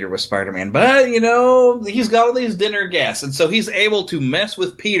remembered that Peter was Spider-Man, but, he's got all these dinner guests, and so he's able to mess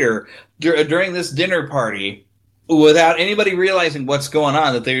with Peter during this dinner party without anybody realizing what's going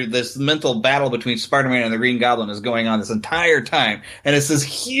on, that this mental battle between Spider-Man and the Green Goblin is going on this entire time. And it's this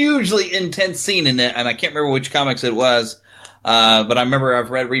hugely intense scene in it, and I can't remember which comics it was, but I remember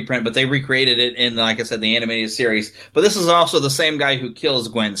I've read reprint, but they recreated it in, like I said, the animated series. But this is also the same guy who kills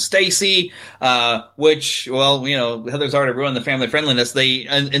Gwen Stacy, which, Heather's already ruined the family friendliness. They,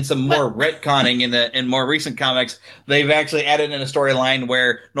 in some more retconning in more recent comics, they've actually added in a storyline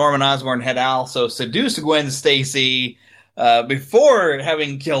where Norman Osborn had also seduced Gwen Stacy, before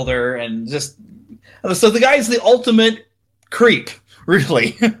having killed her, and so the guy's the ultimate creep.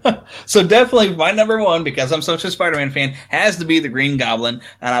 Really. So definitely my number one, because I'm such a Spider-Man fan, has to be the Green Goblin.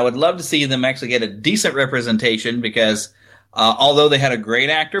 And I would love to see them actually get a decent representation because although they had a great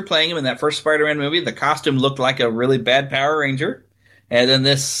actor playing him in that first Spider-Man movie, the costume looked like a really bad Power Ranger. And then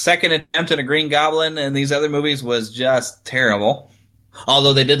this second attempt at a Green Goblin in these other movies was just terrible.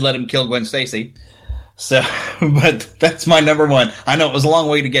 Although they did let him kill Gwen Stacy. So, but that's my number one. I know it was a long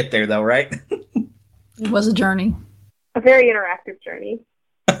way to get there though, right? It was a journey. A very interactive journey.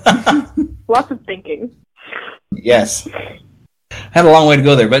 Lots of thinking. Yes. had a long way to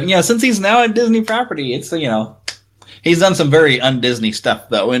go there. But, since he's now a Disney property, it's, he's done some very un-Disney stuff,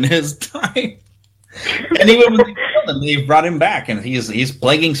 though, in his time. And even when they've brought him back, and he's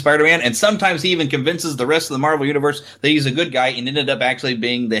plaguing Spider-Man, and sometimes he even convinces the rest of the Marvel Universe that he's a good guy and ended up actually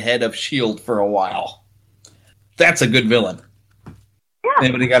being the head of S.H.I.E.L.D. for a while. That's a good villain. Yeah.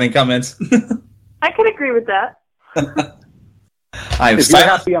 Anybody got any comments? I could agree with that. If you're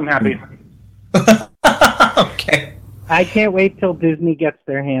happy, I'm happy. Okay. I can't wait till Disney gets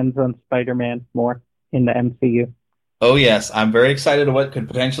their hands on Spider-Man more in the MCU. Oh yes, I'm very excited to what could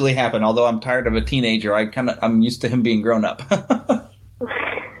potentially happen. Although I'm tired of a teenager, I'm used to him being grown up.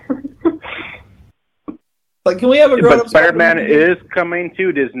 Like, can we have a grown up? But Spider-Man is coming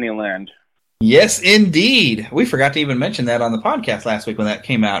to Disneyland. Yes, indeed. We forgot to even mention that on the podcast last week when that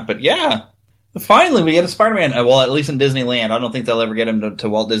came out. But yeah, finally we get a Spider-Man. Well, at least in Disneyland. I don't think they'll ever get him to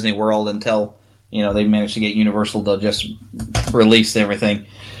Walt Disney World until they manage to get Universal to just release everything.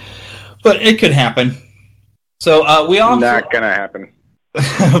 But it could happen. So we all not gonna happen.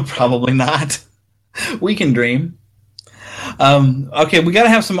 Probably not. We can dream. Okay, we got to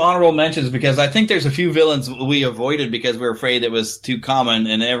have some honorable mentions because I think there's a few villains we avoided because we were afraid it was too common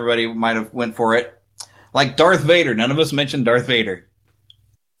and everybody might have went for it. Like Darth Vader. None of us mentioned Darth Vader.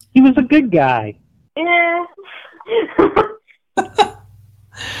 He was a good guy. Yeah.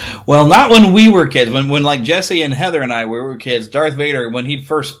 Well, not when we were kids. When like Jesse and Heather and I were kids, Darth Vader, when he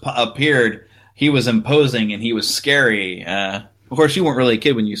first appeared, he was imposing and he was scary. Of course, you weren't really a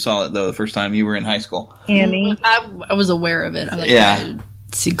kid when you saw it, though, the first time you were in high school. Annie? I was aware of it. I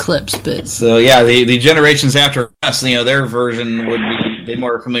see clips, but... So, yeah, the generations after us, their version would be... They're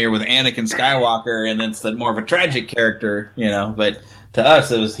more familiar with Anakin Skywalker, and it's more of a tragic character, But to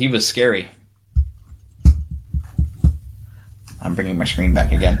us, he was scary. I'm bringing my screen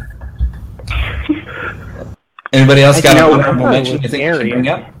back again. Anybody else got an honorable mention you think we should bring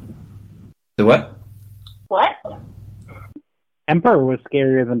up? The what? What? Emperor was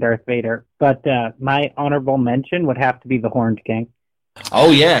scarier than Darth Vader, but my honorable mention would have to be the Horned King.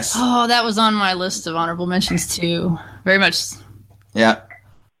 Oh, yes. Oh, that was on my list of honorable mentions, too. Very much. Yeah.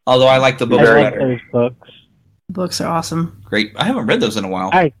 Although I like the book better. Those books. Books are awesome. Great. I haven't read those in a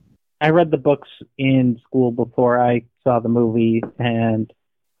while. I read the books in school before I saw the movie, and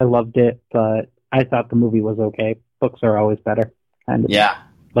I loved it, but I thought the movie was okay. Books are always better. Kind of. Yeah.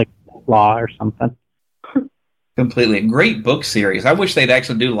 Like Law or something. Completely. Great book series. I wish they'd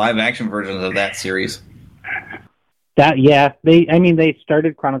actually do live-action versions of that series. They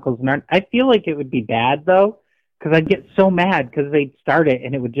started Chronicles of Narnia. I feel like it would be bad, though, because I'd get so mad because they'd start it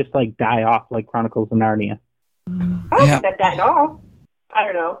and it would just, die off like Chronicles of Narnia. I don't think that died off. I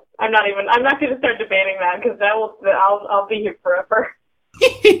don't know. I'm not going to start debating that because I'll be here forever.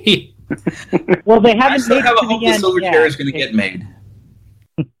 Well, they haven't. I still have a hope the Silver Chair is going to get made.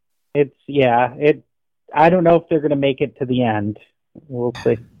 I don't know if they're going to make it to the end. We'll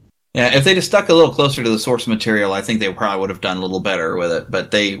see. Yeah, if they just stuck a little closer to the source material, I think they probably would have done a little better with it.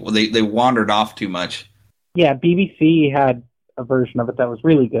 But they wandered off too much. Yeah, BBC had a version of it that was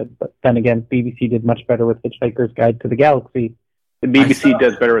really good. But then again, BBC did much better with Hitchhiker's Guide to the Galaxy. The BBC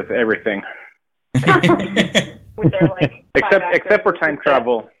does better with everything. Except for time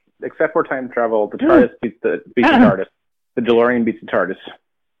travel. Except for time travel, the TARDIS beats the TARDIS. The DeLorean beats the TARDIS.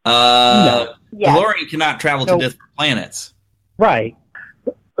 No. DeLorean cannot travel to different planets. Right.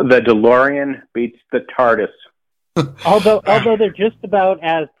 The DeLorean beats the TARDIS. although they're just about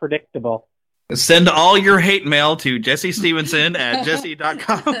as predictable. Send all your hate mail to Jesse Stevenson at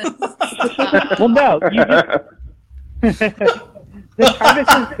jesse.com. Well, no. The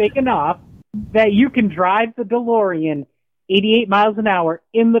TARDIS is big enough that you can drive the DeLorean 88 miles an hour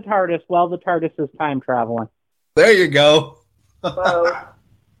in the TARDIS while the TARDIS is time traveling. There you go. Whoa.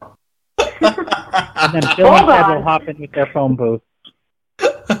 And then Bill and Ted will hop in with their phone booth.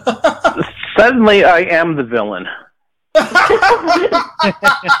 Suddenly, I am the villain.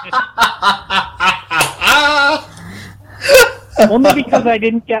 Only because I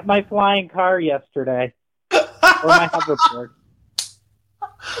didn't get my flying car yesterday. Or my hoverboard.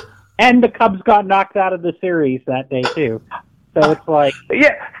 And the Cubs got knocked out of the series that day, too. So it's like...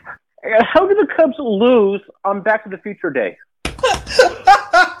 Yeah. How did the Cubs lose on Back to the Future Day?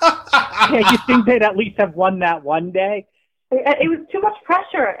 Yeah, you think they'd at least have won that one day? It was too much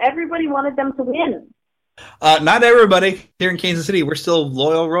pressure. Everybody wanted them to win. Not everybody. Here in Kansas City, we're still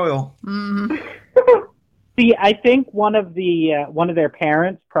loyal Royal. Mm-hmm. See, I think one of their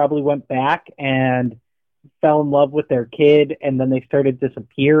parents probably went back and fell in love with their kid, and then they started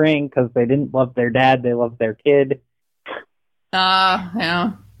disappearing because they didn't love their dad, they loved their kid.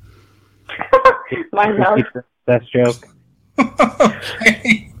 Yeah. My love. Best joke.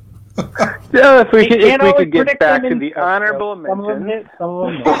 Yeah, if we can't could always get predict back them to the honorable Some of them mentions. hit, some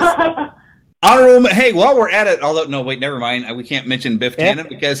of them miss. Honorable. Hey, while we're at it, although no, wait, never mind. We can't mention Biff Tannen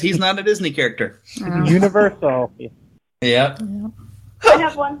because he's not a Disney character. Universal. Yep. I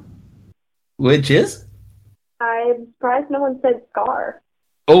have one. Which is? I'm surprised no one said Scar.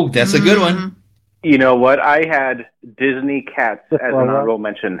 Oh, that's a good one. You know what? I had Disney cats as an honorable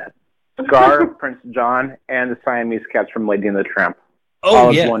mention. Scar, Prince John, and the Siamese cats from Lady and the Tramp.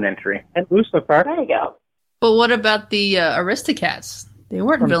 All as one entry. And Lucifer. There you go. But what about the Aristocats? They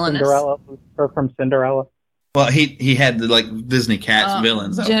weren't From villainous. Cinderella, or from Cinderella. Well, he had the Disney cats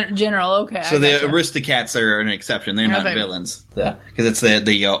villains. General, okay. So the Aristocats are an exception. They're not villains. Because it's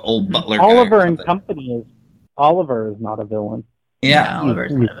the old butler guy Oliver and Company is... Oliver is not a villain. Yeah.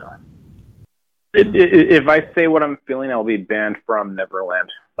 Oliver's not a villain. If I say what I'm feeling, I'll be banned from Neverland.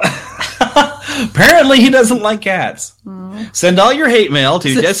 Apparently, he doesn't like cats. Send all your hate mail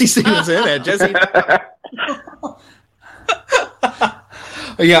to Jesse Stevenson at Jesse.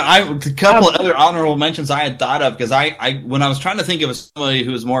 Yeah, a couple of other honorable mentions I had thought of because I when I was trying to think of somebody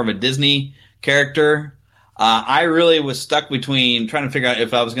who was more of a Disney character, I really was stuck between trying to figure out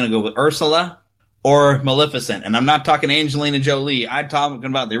if I was going to go with Ursula or Maleficent. And I'm not talking Angelina Jolie. I'm talking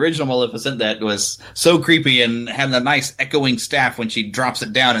about the original Maleficent that was so creepy and had a nice echoing staff when she drops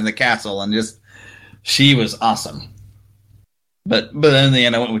it down in the castle. And she was awesome. But then in the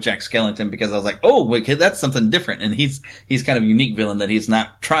end, I went with Jack Skellington because I was like, oh, wait, that's something different. And he's kind of a unique villain that he's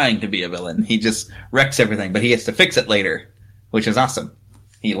not trying to be a villain. He just wrecks everything, but he gets to fix it later, which is awesome.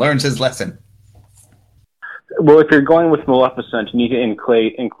 He learns his lesson. Well, if you're going with Maleficent, you need to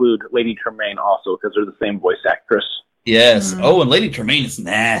include Lady Tremaine also because they're the same voice actress. Yes. Oh, and Lady Tremaine is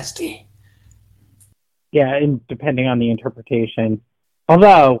nasty. Yeah, and depending on the interpretation.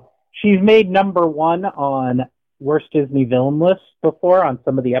 Although, she's made number one on worst Disney villain lists before on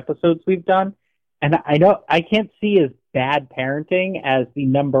some of the episodes we've done. And I can't see as bad parenting as the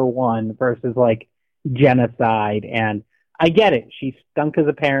number one versus like genocide. And I get it. She stunk as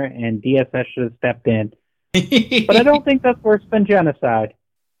a parent and DSS should have stepped in. But I don't think that's worse than genocide.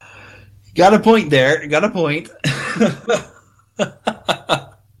 Got a point there. Got a point.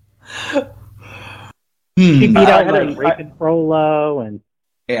 She beat out like Raven Frollo and...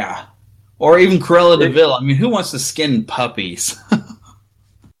 Yeah. Or even Cruella de Vil. I mean, who wants to skin puppies?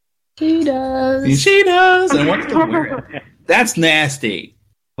 She does. She does. And wants to wear it. That's nasty.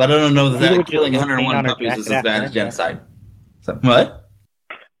 But I don't know that killing 101 puppies is as bad as genocide. So, what?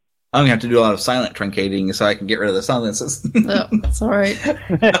 I'm going to have to do a lot of silent truncating so I can get rid of the silences. Oh, that's all right.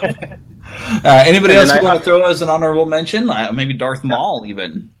 Anybody else you want to throw as an honorable mention? Maybe Darth Maul,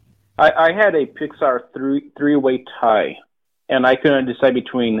 even. I had a Pixar three-way tie, and I couldn't decide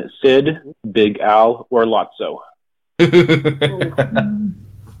between Sid, Big Al, or Lotso.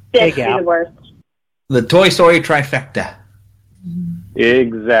 Big Al. The worst. The Toy Story trifecta.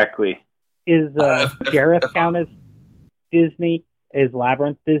 Exactly. Is Jareth count as Disney? Is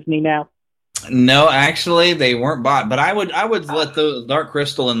Labyrinth Disney now? No, actually, they weren't bought. But I would let the Dark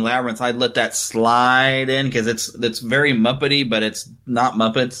Crystal and Labyrinth. I'd let that slide in because it's very Muppety, but it's not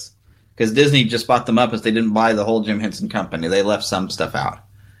Muppets. Because Disney just bought the Muppets. They didn't buy the whole Jim Henson Company. They left some stuff out.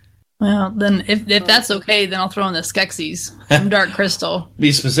 Well, then if that's okay, then I'll throw in the Skeksis from Dark Crystal.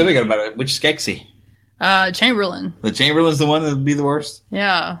 Be specific about it. Which Skeksy? Chamberlain. The Chamberlain's the one that would be the worst?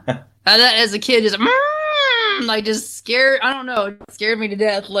 Yeah. That as a kid just... like just scared. I don't know. It scared me to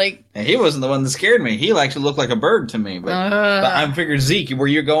death. Like he wasn't the one that scared me. He actually looked like a bird to me. But I figured Zeke, were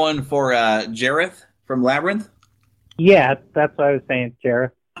you going for Jareth from Labyrinth? Yeah, that's what I was saying,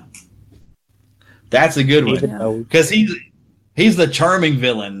 Jareth. That's a good one because he's the charming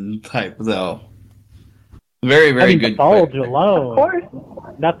villain type though. Very very good. The bulge alone, of course.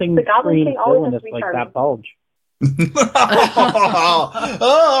 Nothing screams villainous like charming. That bulge.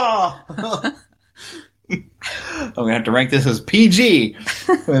 Oh. I'm going to have to rank this as PG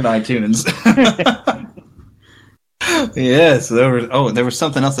in iTunes. Yes, there was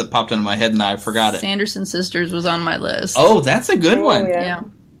something else that popped into my head and I forgot it. Sanderson Sisters was on my list. Oh, that's a good one. Yeah.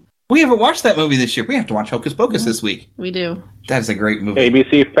 We haven't watched that movie this year. We have to watch Hocus Pocus this week. We do. That's a great movie.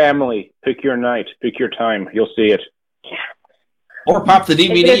 ABC Family, pick your night, pick your time. You'll see it. Or pop the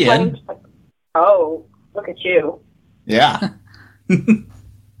DVD in. Oh, look at you. Yeah.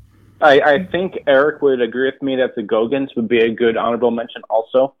 I think Eric would agree with me that the Gogans would be a good honorable mention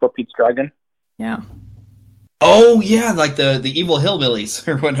also for Pete's Dragon. Yeah. Oh, yeah, like the evil hillbillies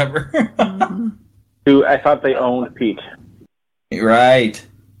or whatever. Who I thought they owned Pete. Right.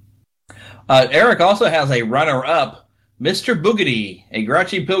 Eric also has a runner-up, Mr. Boogedy. A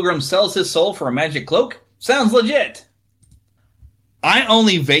grouchy pilgrim sells his soul for a magic cloak? Sounds legit. I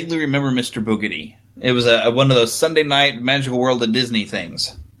only vaguely remember Mr. Boogedy. It was one of those Sunday night Magical World of Disney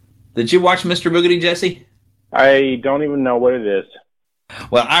things. Did you watch Mr. Boogedy, Jesse? I don't even know what it is.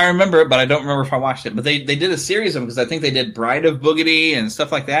 Well, I remember it, but I don't remember if I watched it. But they did a series of them because I think they did Bride of Boogedy and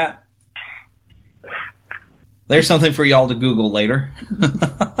stuff like that. There's something for y'all to Google later.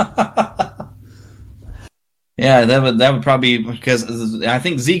 Yeah, that would probably be because I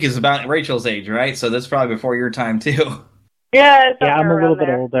think Zeke is about Rachel's age, right? So that's probably before your time too. Yeah, I'm a little bit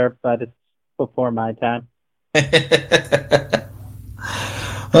older, but it's before my time.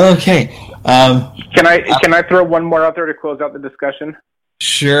 Okay. Can I throw one more out there to close out the discussion?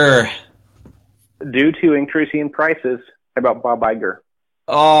 Sure. Due to increasing prices, how about Bob Iger?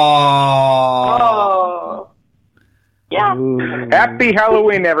 Oh. Yeah. Ooh. Happy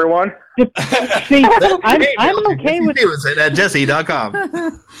Halloween, everyone. See, I'm okay with it at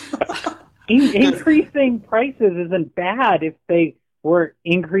Jesse.com. Increasing prices isn't bad if they were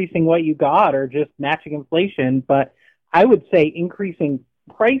increasing what you got or just matching inflation, but I would say increasing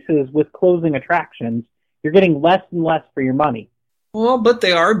prices with closing attractions, you're getting less and less for your money. Well, but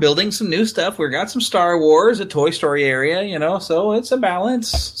they are building some new stuff. We've got some Star Wars, a Toy Story area, so it's a balance,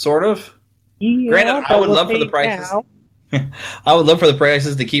 sort of. Yeah, Granted, I would love for the prices. I would love for the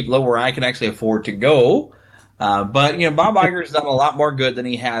prices to keep low where I can actually afford to go. But Bob Iger's done a lot more good than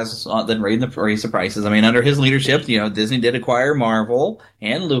he has than raise the prices. I mean, under his leadership, Disney did acquire Marvel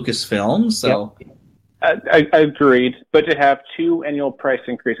and Lucasfilm. So, I agreed. But to have 2 annual price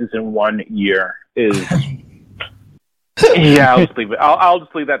increases in 1 year is, yeah, I'll just leave it. I'll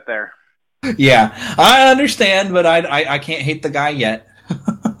just leave that there. Yeah, I understand, but I can't hate the guy yet.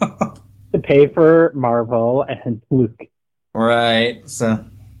 To pay for Marvel and Luke. Right. So.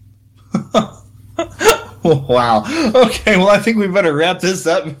 Wow. Okay, well, I think we better wrap this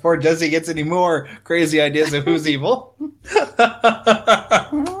up before Jesse gets any more crazy ideas of who's evil. But,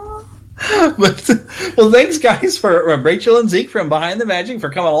 well, thanks, guys, for Rachel and Zeke from Behind the Magic for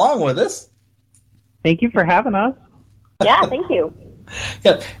coming along with us. Thank you for having us. Yeah, thank you.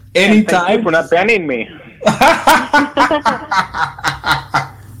 Yeah, anytime. Thank you for not banning me.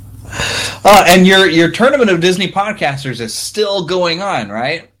 And your tournament of Disney podcasters is still going on,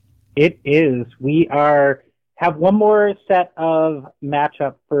 right? It is. We have one more set of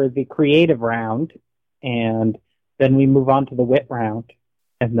matchup for the creative round, and then we move on to the wit round,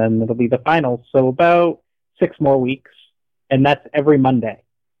 and then it'll be the finals. So about 6 more weeks, and that's every Monday.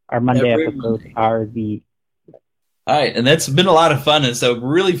 Our Monday episodes are the... All right, and that's been a lot of fun. It's a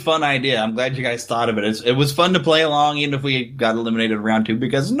really fun idea. I'm glad you guys thought of it. It was fun to play along, even if we got eliminated in round 2,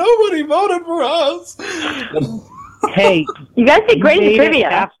 because nobody voted for us. Hey, you guys did great in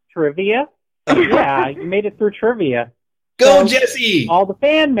trivia. Trivia? Yeah, you made it through trivia. Go, Jesse! All the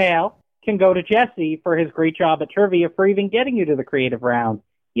fan mail can go to Jesse for his great job at trivia for even getting you to the creative round.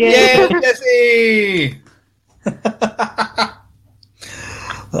 Yay, Jesse!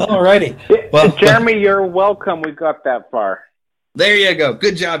 Alrighty. Well, Jeremy, you're welcome. We got that far. There you go.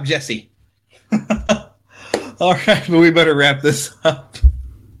 Good job, Jesse. All right, but we better wrap this up.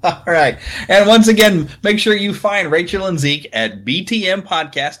 All right. And once again, make sure you find Rachel and Zeke at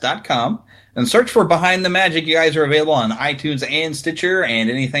btmpodcast.com and search for Behind the Magic. You guys are available on iTunes and Stitcher and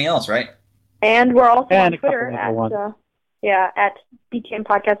anything else, right? And we're also on Twitter at BTM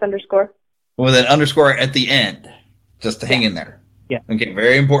Podcast _ with an underscore at the end, just to hang in there. Yeah. Okay,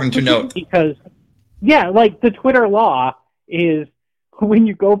 very important to note. Because, like the Twitter law is when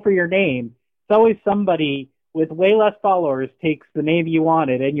you go for your name, it's always somebody with way less followers takes the name you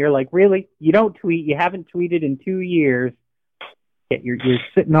wanted, and you're like, really? You don't tweet? You haven't tweeted in 2 years? Yet you're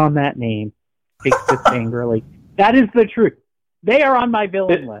sitting on that name. Takes this angrily. That is the truth. They are on my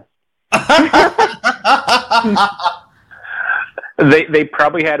villain list. They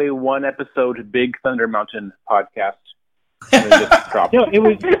probably had a 1-episode Big Thunder Mountain podcast. No, it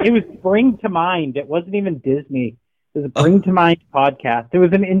was Bring to Mind. It wasn't even Disney. It was a Bring to Mind podcast. It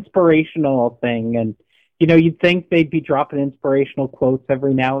was an inspirational thing, and you'd think they'd be dropping inspirational quotes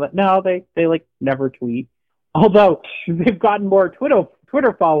every now and then. No, they like never tweet. Although they've gotten more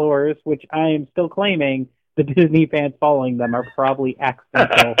Twitter followers, which I am still claiming the Disney fans following them are probably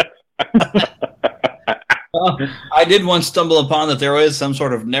accidental. I did once stumble upon that there is some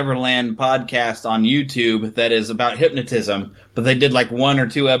sort of Neverland podcast on YouTube that is about hypnotism, but they did like 1 or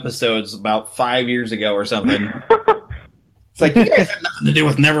 2 episodes about 5 years ago or something. It's like, you guys have nothing to do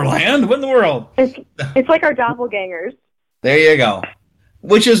with Neverland. What in the world? It's like our doppelgangers. There you go.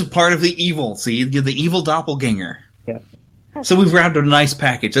 Which is part of the evil. See, you're the evil doppelganger. Yeah. So we've wrapped a nice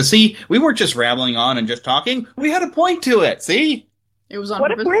package. So see, we weren't just rambling on and just talking. We had a point to it. See? It was on What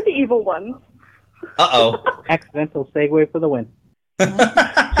purpose. if we're the evil ones? Uh-oh. Accidental segue for the win.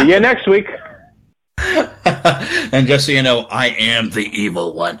 See you next week. And just so you know, I am the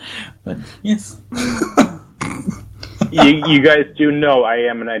evil one. But yes. you guys do know I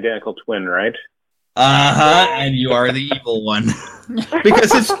am an identical twin, right? And you are the evil one.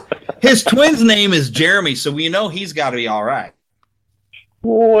 Because his twin's name is Jeremy, so we know he's got to be all right.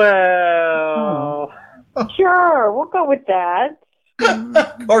 Well, Sure, we'll go with that.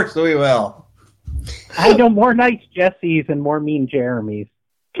 Of course we will. I know more nice Jessies and more mean Jeremys.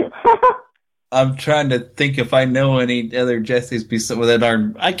 I'm trying to think if I know any other Jessies besides that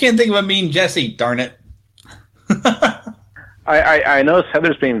are. I can't think of a mean Jessie. Darn it! I notice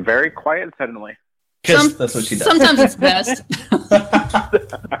Heather's being very quiet suddenly. Because that's what she does. Sometimes it's best.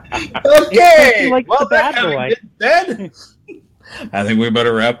 Okay. Like Well, the bad that boy. said, I think we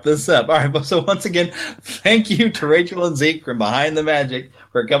better wrap this up. All right. So once again, thank you to Rachel and Zeke from Behind the Magic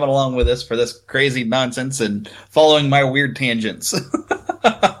for coming along with us for this crazy nonsense and following my weird tangents.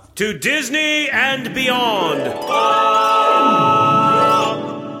 To Disney and beyond.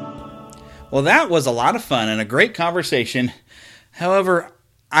 Well, that was a lot of fun and a great conversation. However,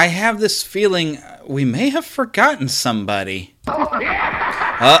 I have this feeling we may have forgotten somebody.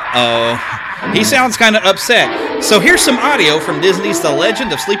 Uh-oh. He sounds kind of upset. So here's some audio from Disney's The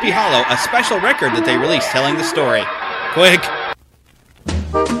Legend of Sleepy Hollow, a special record that they released telling the story. Quick.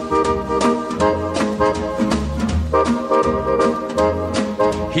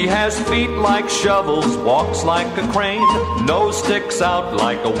 He has feet like shovels, walks like a crane, nose sticks out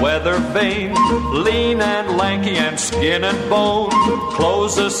like a weather vane, lean and lanky and skin and bone,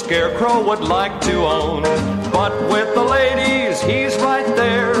 clothes a scarecrow would like to own. But with the ladies, he's right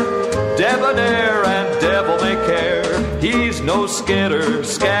there, debonair and devil may care. He's no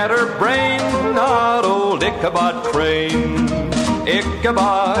scatterbrain, not old Ichabod Crane.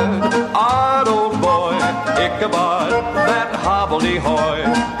 Ichabod, odd old boy, Ichabod, that hobbledehoy,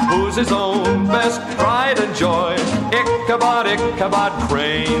 who's his own best pride and joy. Ichabod, Ichabod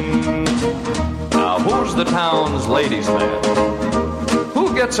Crane. Now who's the town's ladies' man?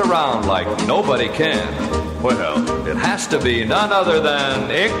 Who gets around like nobody can? Well, it has to be none other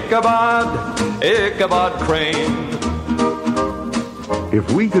than Ichabod Crane. If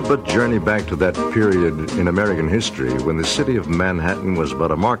we could but journey back to that period in American history when the city of Manhattan was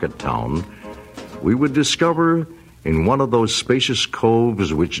but a market town, we would discover in one of those spacious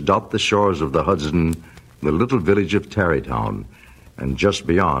coves which dot the shores of the Hudson the little village of Tarrytown, and just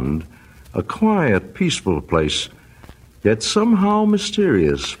beyond, a quiet, peaceful place, yet somehow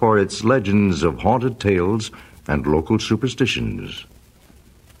mysterious for its legends of haunted tales and local superstitions.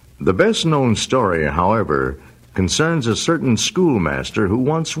 The best-known story, however, concerns a certain schoolmaster who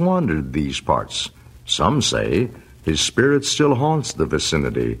once wandered these parts. Some say his spirit still haunts the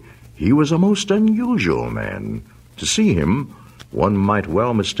vicinity. He was a most unusual man. To see him, one might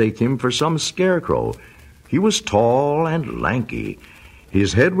well mistake him for some scarecrow. He was tall and lanky.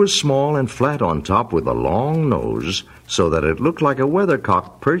 His head was small and flat on top with a long nose, so that it looked like a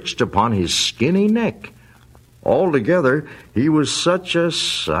weathercock perched upon his skinny neck. Altogether, he was such a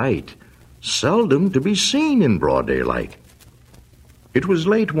sight, seldom to be seen in broad daylight. It was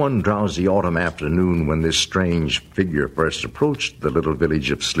late one drowsy autumn afternoon when this strange figure first approached the little village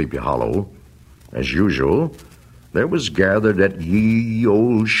of Sleepy Hollow. As usual, there was gathered at ye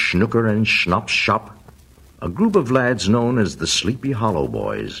old Schnooker and Schnapp's shop a group of lads known as the Sleepy Hollow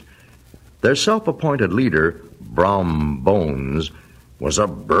Boys. Their self-appointed leader, Brom Bones, was a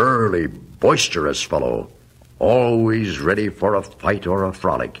burly, boisterous fellow, always ready for a fight or a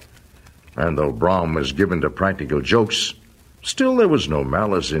frolic. And though Brom was given to practical jokes, still there was no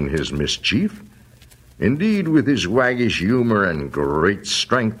malice in his mischief. Indeed, with his waggish humor and great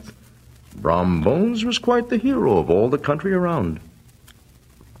strength, Brom Bones was quite the hero of all the country around.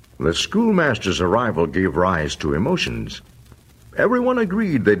 The schoolmaster's arrival gave rise to emotions. Everyone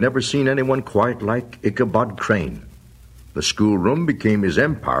agreed they'd never seen anyone quite like Ichabod Crane. The schoolroom became his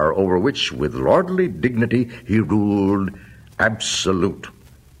empire, over which, with lordly dignity, he ruled absolute.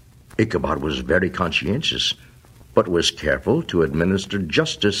 Ichabod was very conscientious, but was careful to administer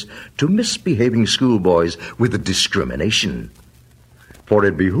justice to misbehaving schoolboys with discrimination. For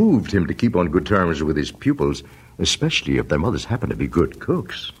it behooved him to keep on good terms with his pupils, especially if their mothers happened to be good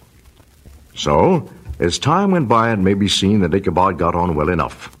cooks. So, as time went by, it may be seen that Ichabod got on well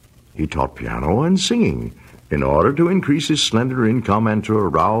enough. He taught piano and singing in order to increase his slender income and to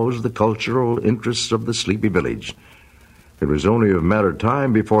arouse the cultural interests of the sleepy village. It was only a matter of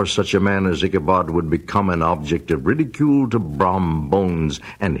time before such a man as Ichabod would become an object of ridicule to Brom Bones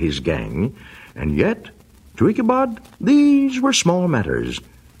and his gang. And yet, to Ichabod, these were small matters.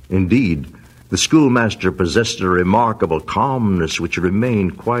 Indeed, The schoolmaster possessed a remarkable calmness which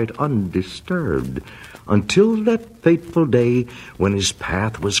remained quite undisturbed until that fateful day when his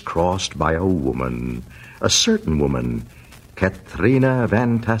path was crossed by a woman, a certain woman, Katrina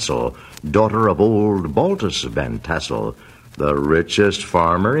Van Tassel, daughter of old Baltus Van Tassel, the richest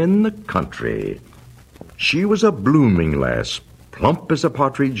farmer in the country. She was a blooming lass, plump as a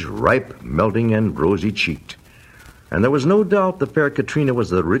partridge, ripe, melting, and rosy-cheeked. And there was no doubt the fair Katrina was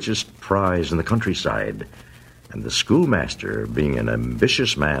the richest prize in the countryside. And the schoolmaster, being an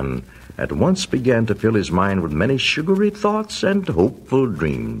ambitious man, at once began to fill his mind with many sugary thoughts and hopeful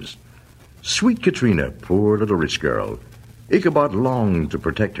dreams. Sweet Katrina, poor little rich girl. Ichabod longed to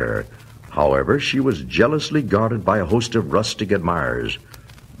protect her. However, she was jealously guarded by a host of rustic admirers.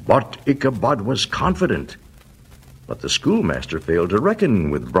 But Ichabod was confident. But the schoolmaster failed to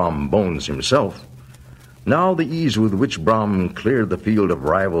reckon with Brom Bones himself. Now the ease with which Brom cleared the field of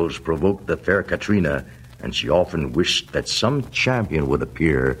rivals provoked the fair Katrina, and she often wished that some champion would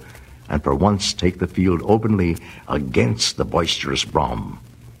appear and for once take the field openly against the boisterous Brom.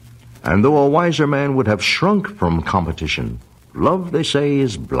 And though a wiser man would have shrunk from competition, love, they say,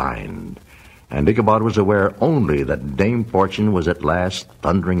 is blind, and Ichabod was aware only that Dame Fortune was at last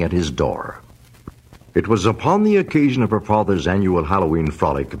thundering at his door. It was upon the occasion of her father's annual Halloween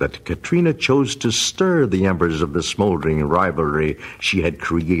frolic that Katrina chose to stir the embers of the smoldering rivalry she had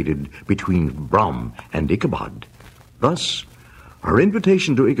created between Brom and Ichabod. Thus, her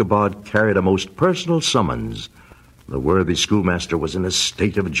invitation to Ichabod carried a most personal summons. The worthy schoolmaster was in a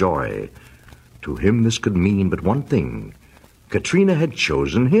state of joy. To him this could mean but one thing. Katrina had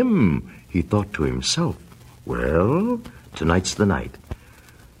chosen him, he thought to himself. Well, tonight's the night.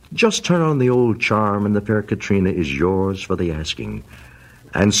 Just turn on the old charm, and the fair Katrina is yours for the asking.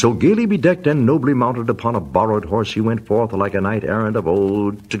 And so gaily bedecked and nobly mounted upon a borrowed horse, he went forth like a knight-errant of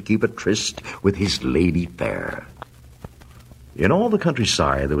old to keep a tryst with his lady fair. In all the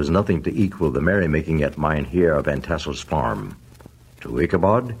countryside there was nothing to equal the merrymaking at Mynheer Van Tassel's farm. To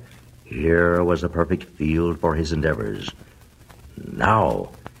Ichabod, here was a perfect field for his endeavors.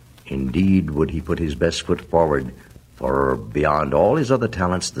 Now, indeed, would he put his best foot forward, for beyond all his other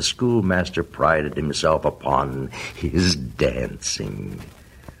talents, the schoolmaster prided himself upon his dancing.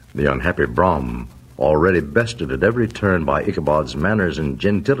 The unhappy Brom, already bested at every turn by Ichabod's manners and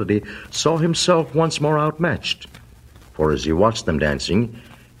gentility, saw himself once more outmatched. For as he watched them dancing,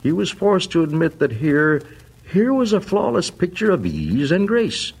 he was forced to admit that here was a flawless picture of ease and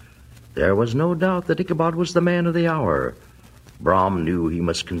grace. There was no doubt that Ichabod was the man of the hour. Brom knew he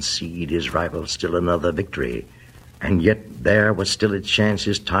must concede his rival still another victory. And yet there was still a chance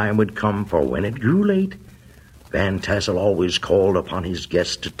his time would come, for when it grew late, Van Tassel always called upon his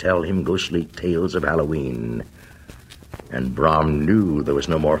guests to tell him ghostly tales of Halloween. And Brom knew there was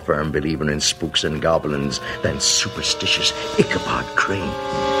no more firm believer in spooks and goblins than superstitious Ichabod Crane.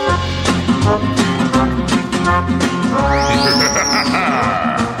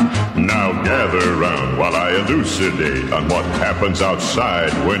 Now gather round while I elucidate on what happens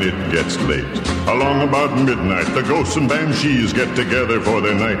outside when it gets late. Along about midnight, the ghosts and banshees get together for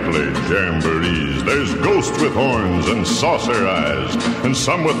their nightly jamborees. There's ghosts with horns and saucer eyes, and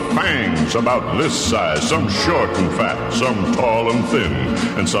some with fangs about this size. Some short and fat, some tall and thin,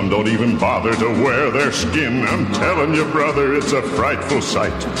 and some don't even bother to wear their skin. I'm telling you, brother, it's a frightful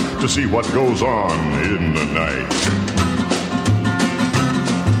sight to see what goes on in the night.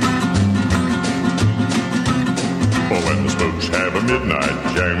 When the spooks have a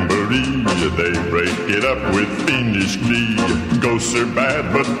midnight jamboree, they break it up with fiendish glee. Ghosts are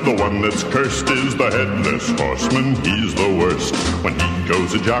bad, but the one that's cursed is the headless horseman. He's the worst. When he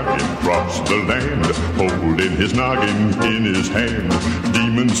goes a-jogging across the land, holding his noggin in his hand,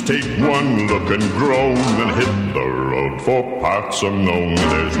 demons take one look and groan and hit the road for parts unknown.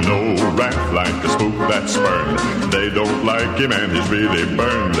 There's no wrath like a spook that's spurned. They don't like him and he's really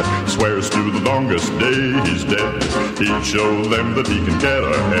burned. Swears to the longest day he's dead, he'll show them that he can get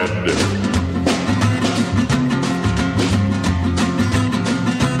ahead.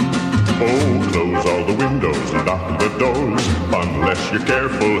 Oh, close all the windows, lock the doors. Unless you're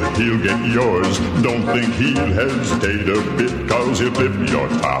careful, he'll get yours. Don't think he'll hesitate a bit, cause he'll clip your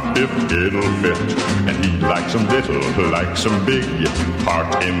top if it'll fit. And he likes them little, likes them big,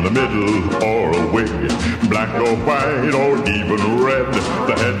 part in the middle or a wig, black or white or even red.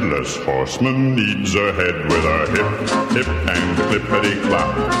 The headless horseman needs a head with a hip, hip and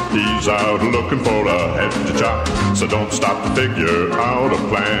clippity-clop. He's out looking for a head to chop, so don't stop to figure out a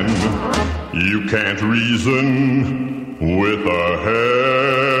plan. You can't reason with a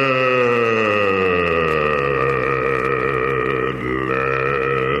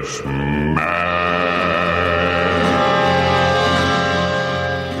headless man.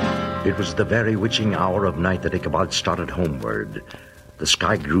 It was the very witching hour of night that Ichabod started homeward. The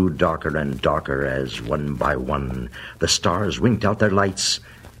sky grew darker and darker as, one by one, the stars winked out their lights,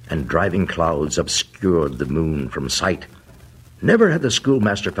 and driving clouds obscured the moon from sight. Never had the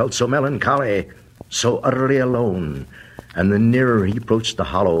schoolmaster felt so melancholy, so utterly alone, and the nearer he approached the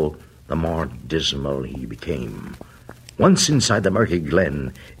hollow, the more dismal he became. Once inside the murky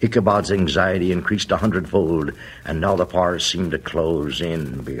glen, Ichabod's anxiety increased 100-fold, and now the forest seemed to close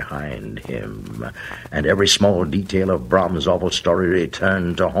in behind him, and every small detail of Brom's awful story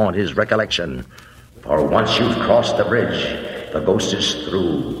returned to haunt his recollection. For once you've crossed the bridge, the ghost is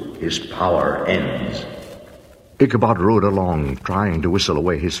through, his power ends. Ichabod rode along, trying to whistle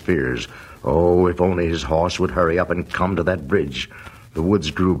away his fears. Oh, if only his horse would hurry up and come to that bridge. The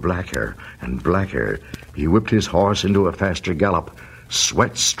woods grew blacker and blacker. He whipped his horse into a faster gallop,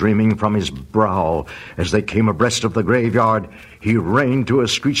 sweat streaming from his brow. As they came abreast of the graveyard, he reined to a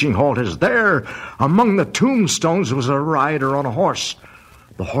screeching halt as there, among the tombstones, was a rider on a horse.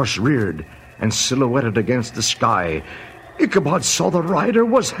 The horse reared and silhouetted against the sky. Ichabod saw the rider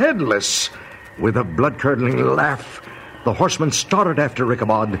was headless. With a blood-curdling laugh, the horseman started after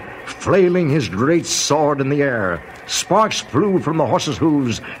Ichabod, flailing his great sword in the air. Sparks flew from the horse's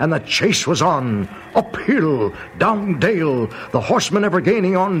hooves, and the chase was on. Uphill, down dale, the horseman ever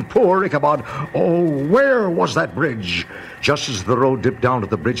gaining on poor Ichabod. Oh, where was that bridge? Just as the road dipped down to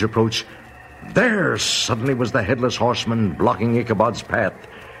the bridge approach, there suddenly was the headless horseman blocking Ichabod's path.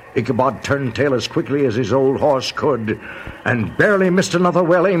 Ichabod turned tail as quickly as his old horse could, and barely missed another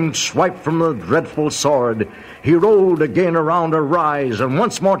well-aimed swipe from the dreadful sword. He rolled again around a rise, and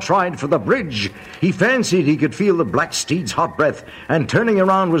once more tried for the bridge. He fancied he could feel the black steed's hot breath, and turning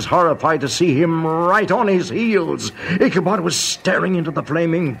around was horrified to see him right on his heels. Ichabod was staring into the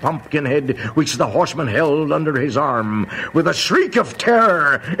flaming pumpkin head which the horseman held under his arm. With a shriek of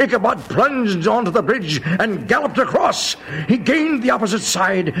terror, Ichabod plunged onto the bridge and galloped across. He gained the opposite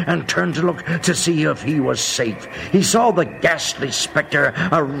side and turned to look to see if he was safe. He saw the ghastly spectre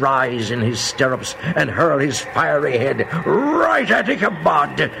arise in his stirrups and hurl his fiery head right at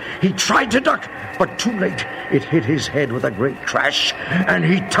Ichabod. He tried to duck, but too late. It hit his head with a great crash, and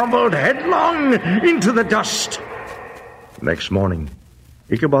he tumbled headlong into the dust. Next morning,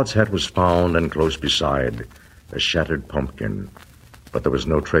 Ichabod's hat was found, and close beside, a shattered pumpkin. But there was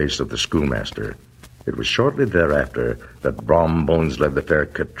no trace of the schoolmaster. It was shortly thereafter that Brom Bones led the fair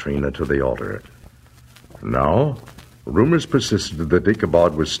Katrina to the altar. Now, rumors persisted that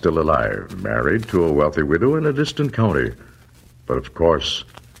Ichabod was still alive, married to a wealthy widow in a distant county. But of course,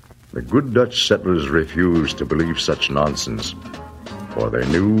 the good Dutch settlers refused to believe such nonsense, for they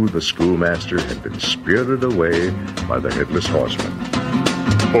knew the schoolmaster had been spirited away by the headless horseman.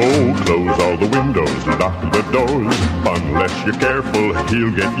 Oh, close all the windows, lock the doors. Unless you're careful,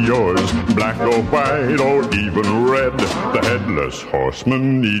 he'll get yours. Black or white or even red, the headless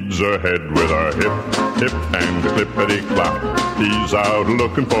horseman needs a head with a hip, hip and clippity-clop. He's out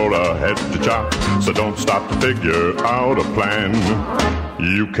looking for a head to chop, so don't stop to figure out a plan.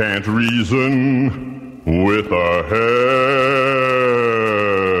 You can't reason with a headless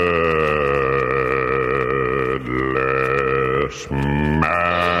man.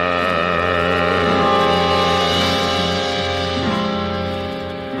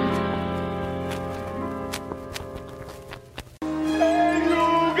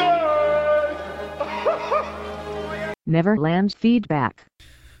 Neverland feedback.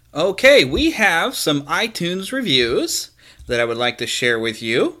 Okay, we have some iTunes reviews that I would like to share with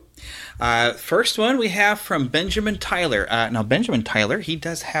you. First one we have from Benjamin Tyler. Now, Benjamin Tyler, he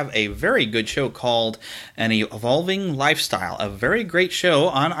does have a very good show called An Evolving Lifestyle, a very great show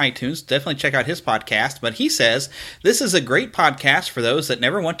on iTunes. Definitely check out his podcast. But he says, this is a great podcast for those that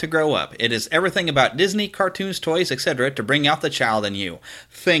never want to grow up. It is everything about Disney, cartoons, toys, etc. to bring out the child in you.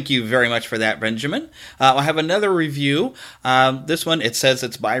 Thank you very much for that, Benjamin. I have another review. This one, it says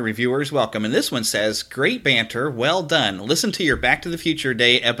it's by Reviewers Welcome. And this one says, great banter, well done. Listen to your Back to the Future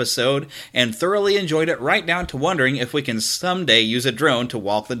Day episode and thoroughly enjoyed it, right down to wondering if we can someday use a drone to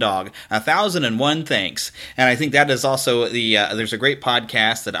walk the dog. 1,001 thanks. And I think that is also there's a great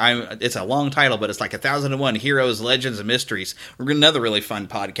podcast that it's a long title, but it's like 1,001 Heroes, Legends, and Mysteries. Another really fun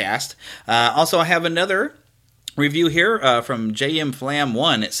podcast. Also, I have another review here from JM Flam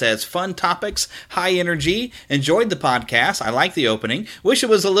 1. It says, fun topics, high energy, enjoyed the podcast, I like the opening, wish it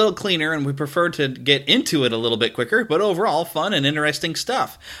was a little cleaner and we prefer to get into it a little bit quicker, but overall fun and interesting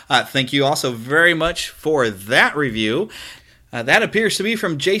stuff. Thank you also very much for that review. That appears to be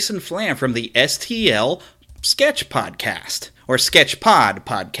from Jason Flam from the STL Sketch Podcast. or Sketch Pod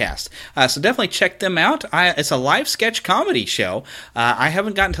podcast. So definitely check them out. It's a live sketch comedy show. I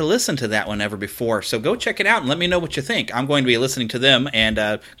haven't gotten to listen to that one ever before, so go check it out and let me know what you think. I'm going to be listening to them and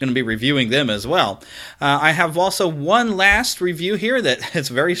going to be reviewing them as well. I have also one last review here that is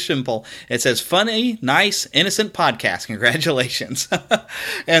very simple. It says, funny, nice, innocent podcast. Congratulations.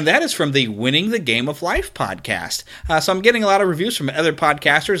 And that is from the Winning the Game of Life podcast. So I'm getting a lot of reviews from other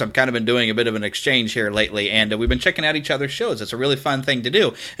podcasters. I've kind of been doing a bit of an exchange here lately, and we've been checking out each other's shows. It's a really fun thing to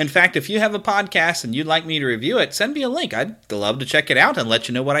do. In fact, if you have a podcast and you'd like me to review it, send me a link. I'd love to check it out and let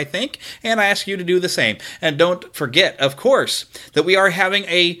you know what I think, and I ask you to do the same. And don't forget, of course, that we are having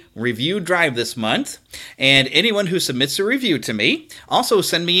a review drive this month, and anyone who submits a review to me, also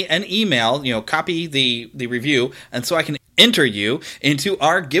send me an email, copy the review, and so I can enter you into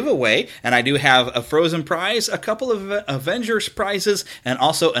our giveaway. And I do have a Frozen prize, a couple of Avengers prizes, and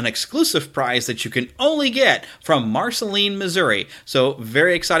also an exclusive prize that you can only get from Marceline, Missouri. So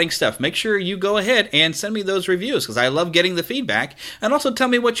very exciting stuff. Make sure you go ahead and send me those reviews, because I love getting the feedback. And also tell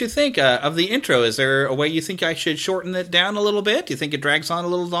me what you think of the intro. Is there a way you think I should shorten it down a little bit? Do you think it drags on a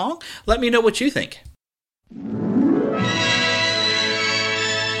little long? Let me know what you think.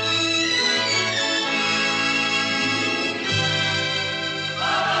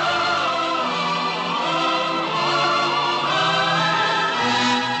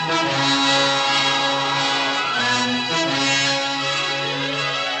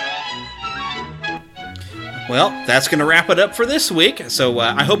 Well, that's going to wrap it up for this week. So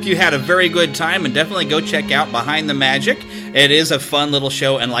I hope you had a very good time, and definitely go check out Behind the Magic. It is a fun little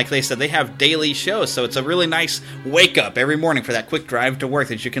show, and like they said, they have daily shows, so it's a really nice wake-up every morning for that quick drive to work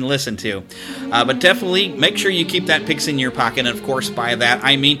that you can listen to. But definitely make sure you keep that pixie in your pocket, and of course by that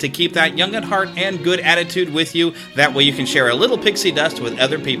I mean to keep that young at heart and good attitude with you. That way you can share a little pixie dust with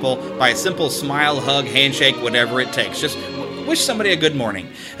other people by a simple smile, hug, handshake, whatever it takes. Just wish somebody a good morning.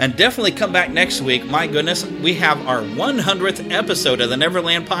 And definitely come back next week. My goodness, we have our 100th episode of the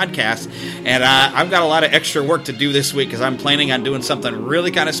Neverland podcast, and I've got a lot of extra work to do this week because I'm planning on doing something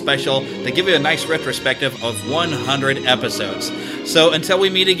really kind of special to give you a nice retrospective of 100 episodes. So until we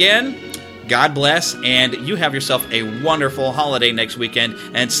meet again, God bless, and you have yourself a wonderful holiday next weekend,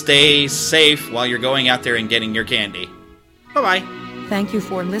 and stay safe while you're going out there and getting your candy. Bye-bye. Thank you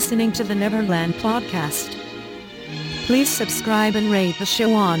for listening to the Neverland podcast. Please subscribe and rate the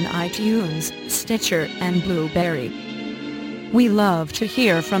show on iTunes, Stitcher, and Blueberry. We love to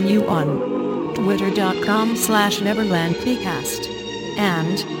hear from you on twitter.com/NeverlandPodcast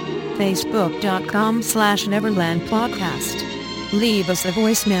and facebook.com/NeverlandPodcast. Leave us a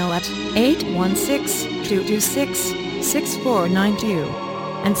voicemail at 816-226-6492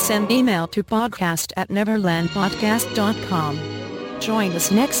 and send email to podcast@neverlandpodcast.com. Join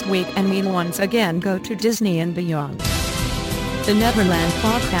us next week and we'll once again go to Disney and beyond. The Neverland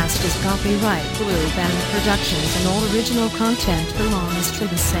podcast is copyright Blue Band Productions, and all original content belongs to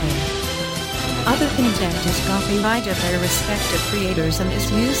the same. Other content is copyrighted by their respective creators and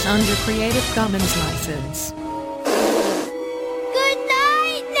is used under Creative Commons license. Good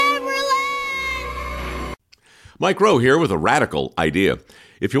night, Neverland! Mike Rowe here with a radical idea.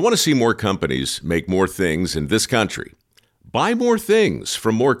 If you want to see more companies make more things in this country, buy more things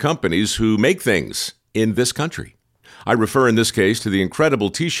from more companies who make things in this country. I refer in this case to the incredible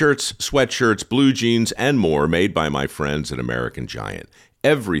t-shirts, sweatshirts, blue jeans, and more made by my friends at American Giant.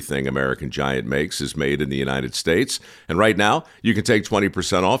 Everything American Giant makes is made in the United States. And right now, you can take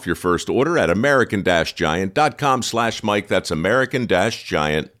 20% off your first order at american-giant.com/Mike. That's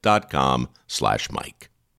american-giant.com/Mike.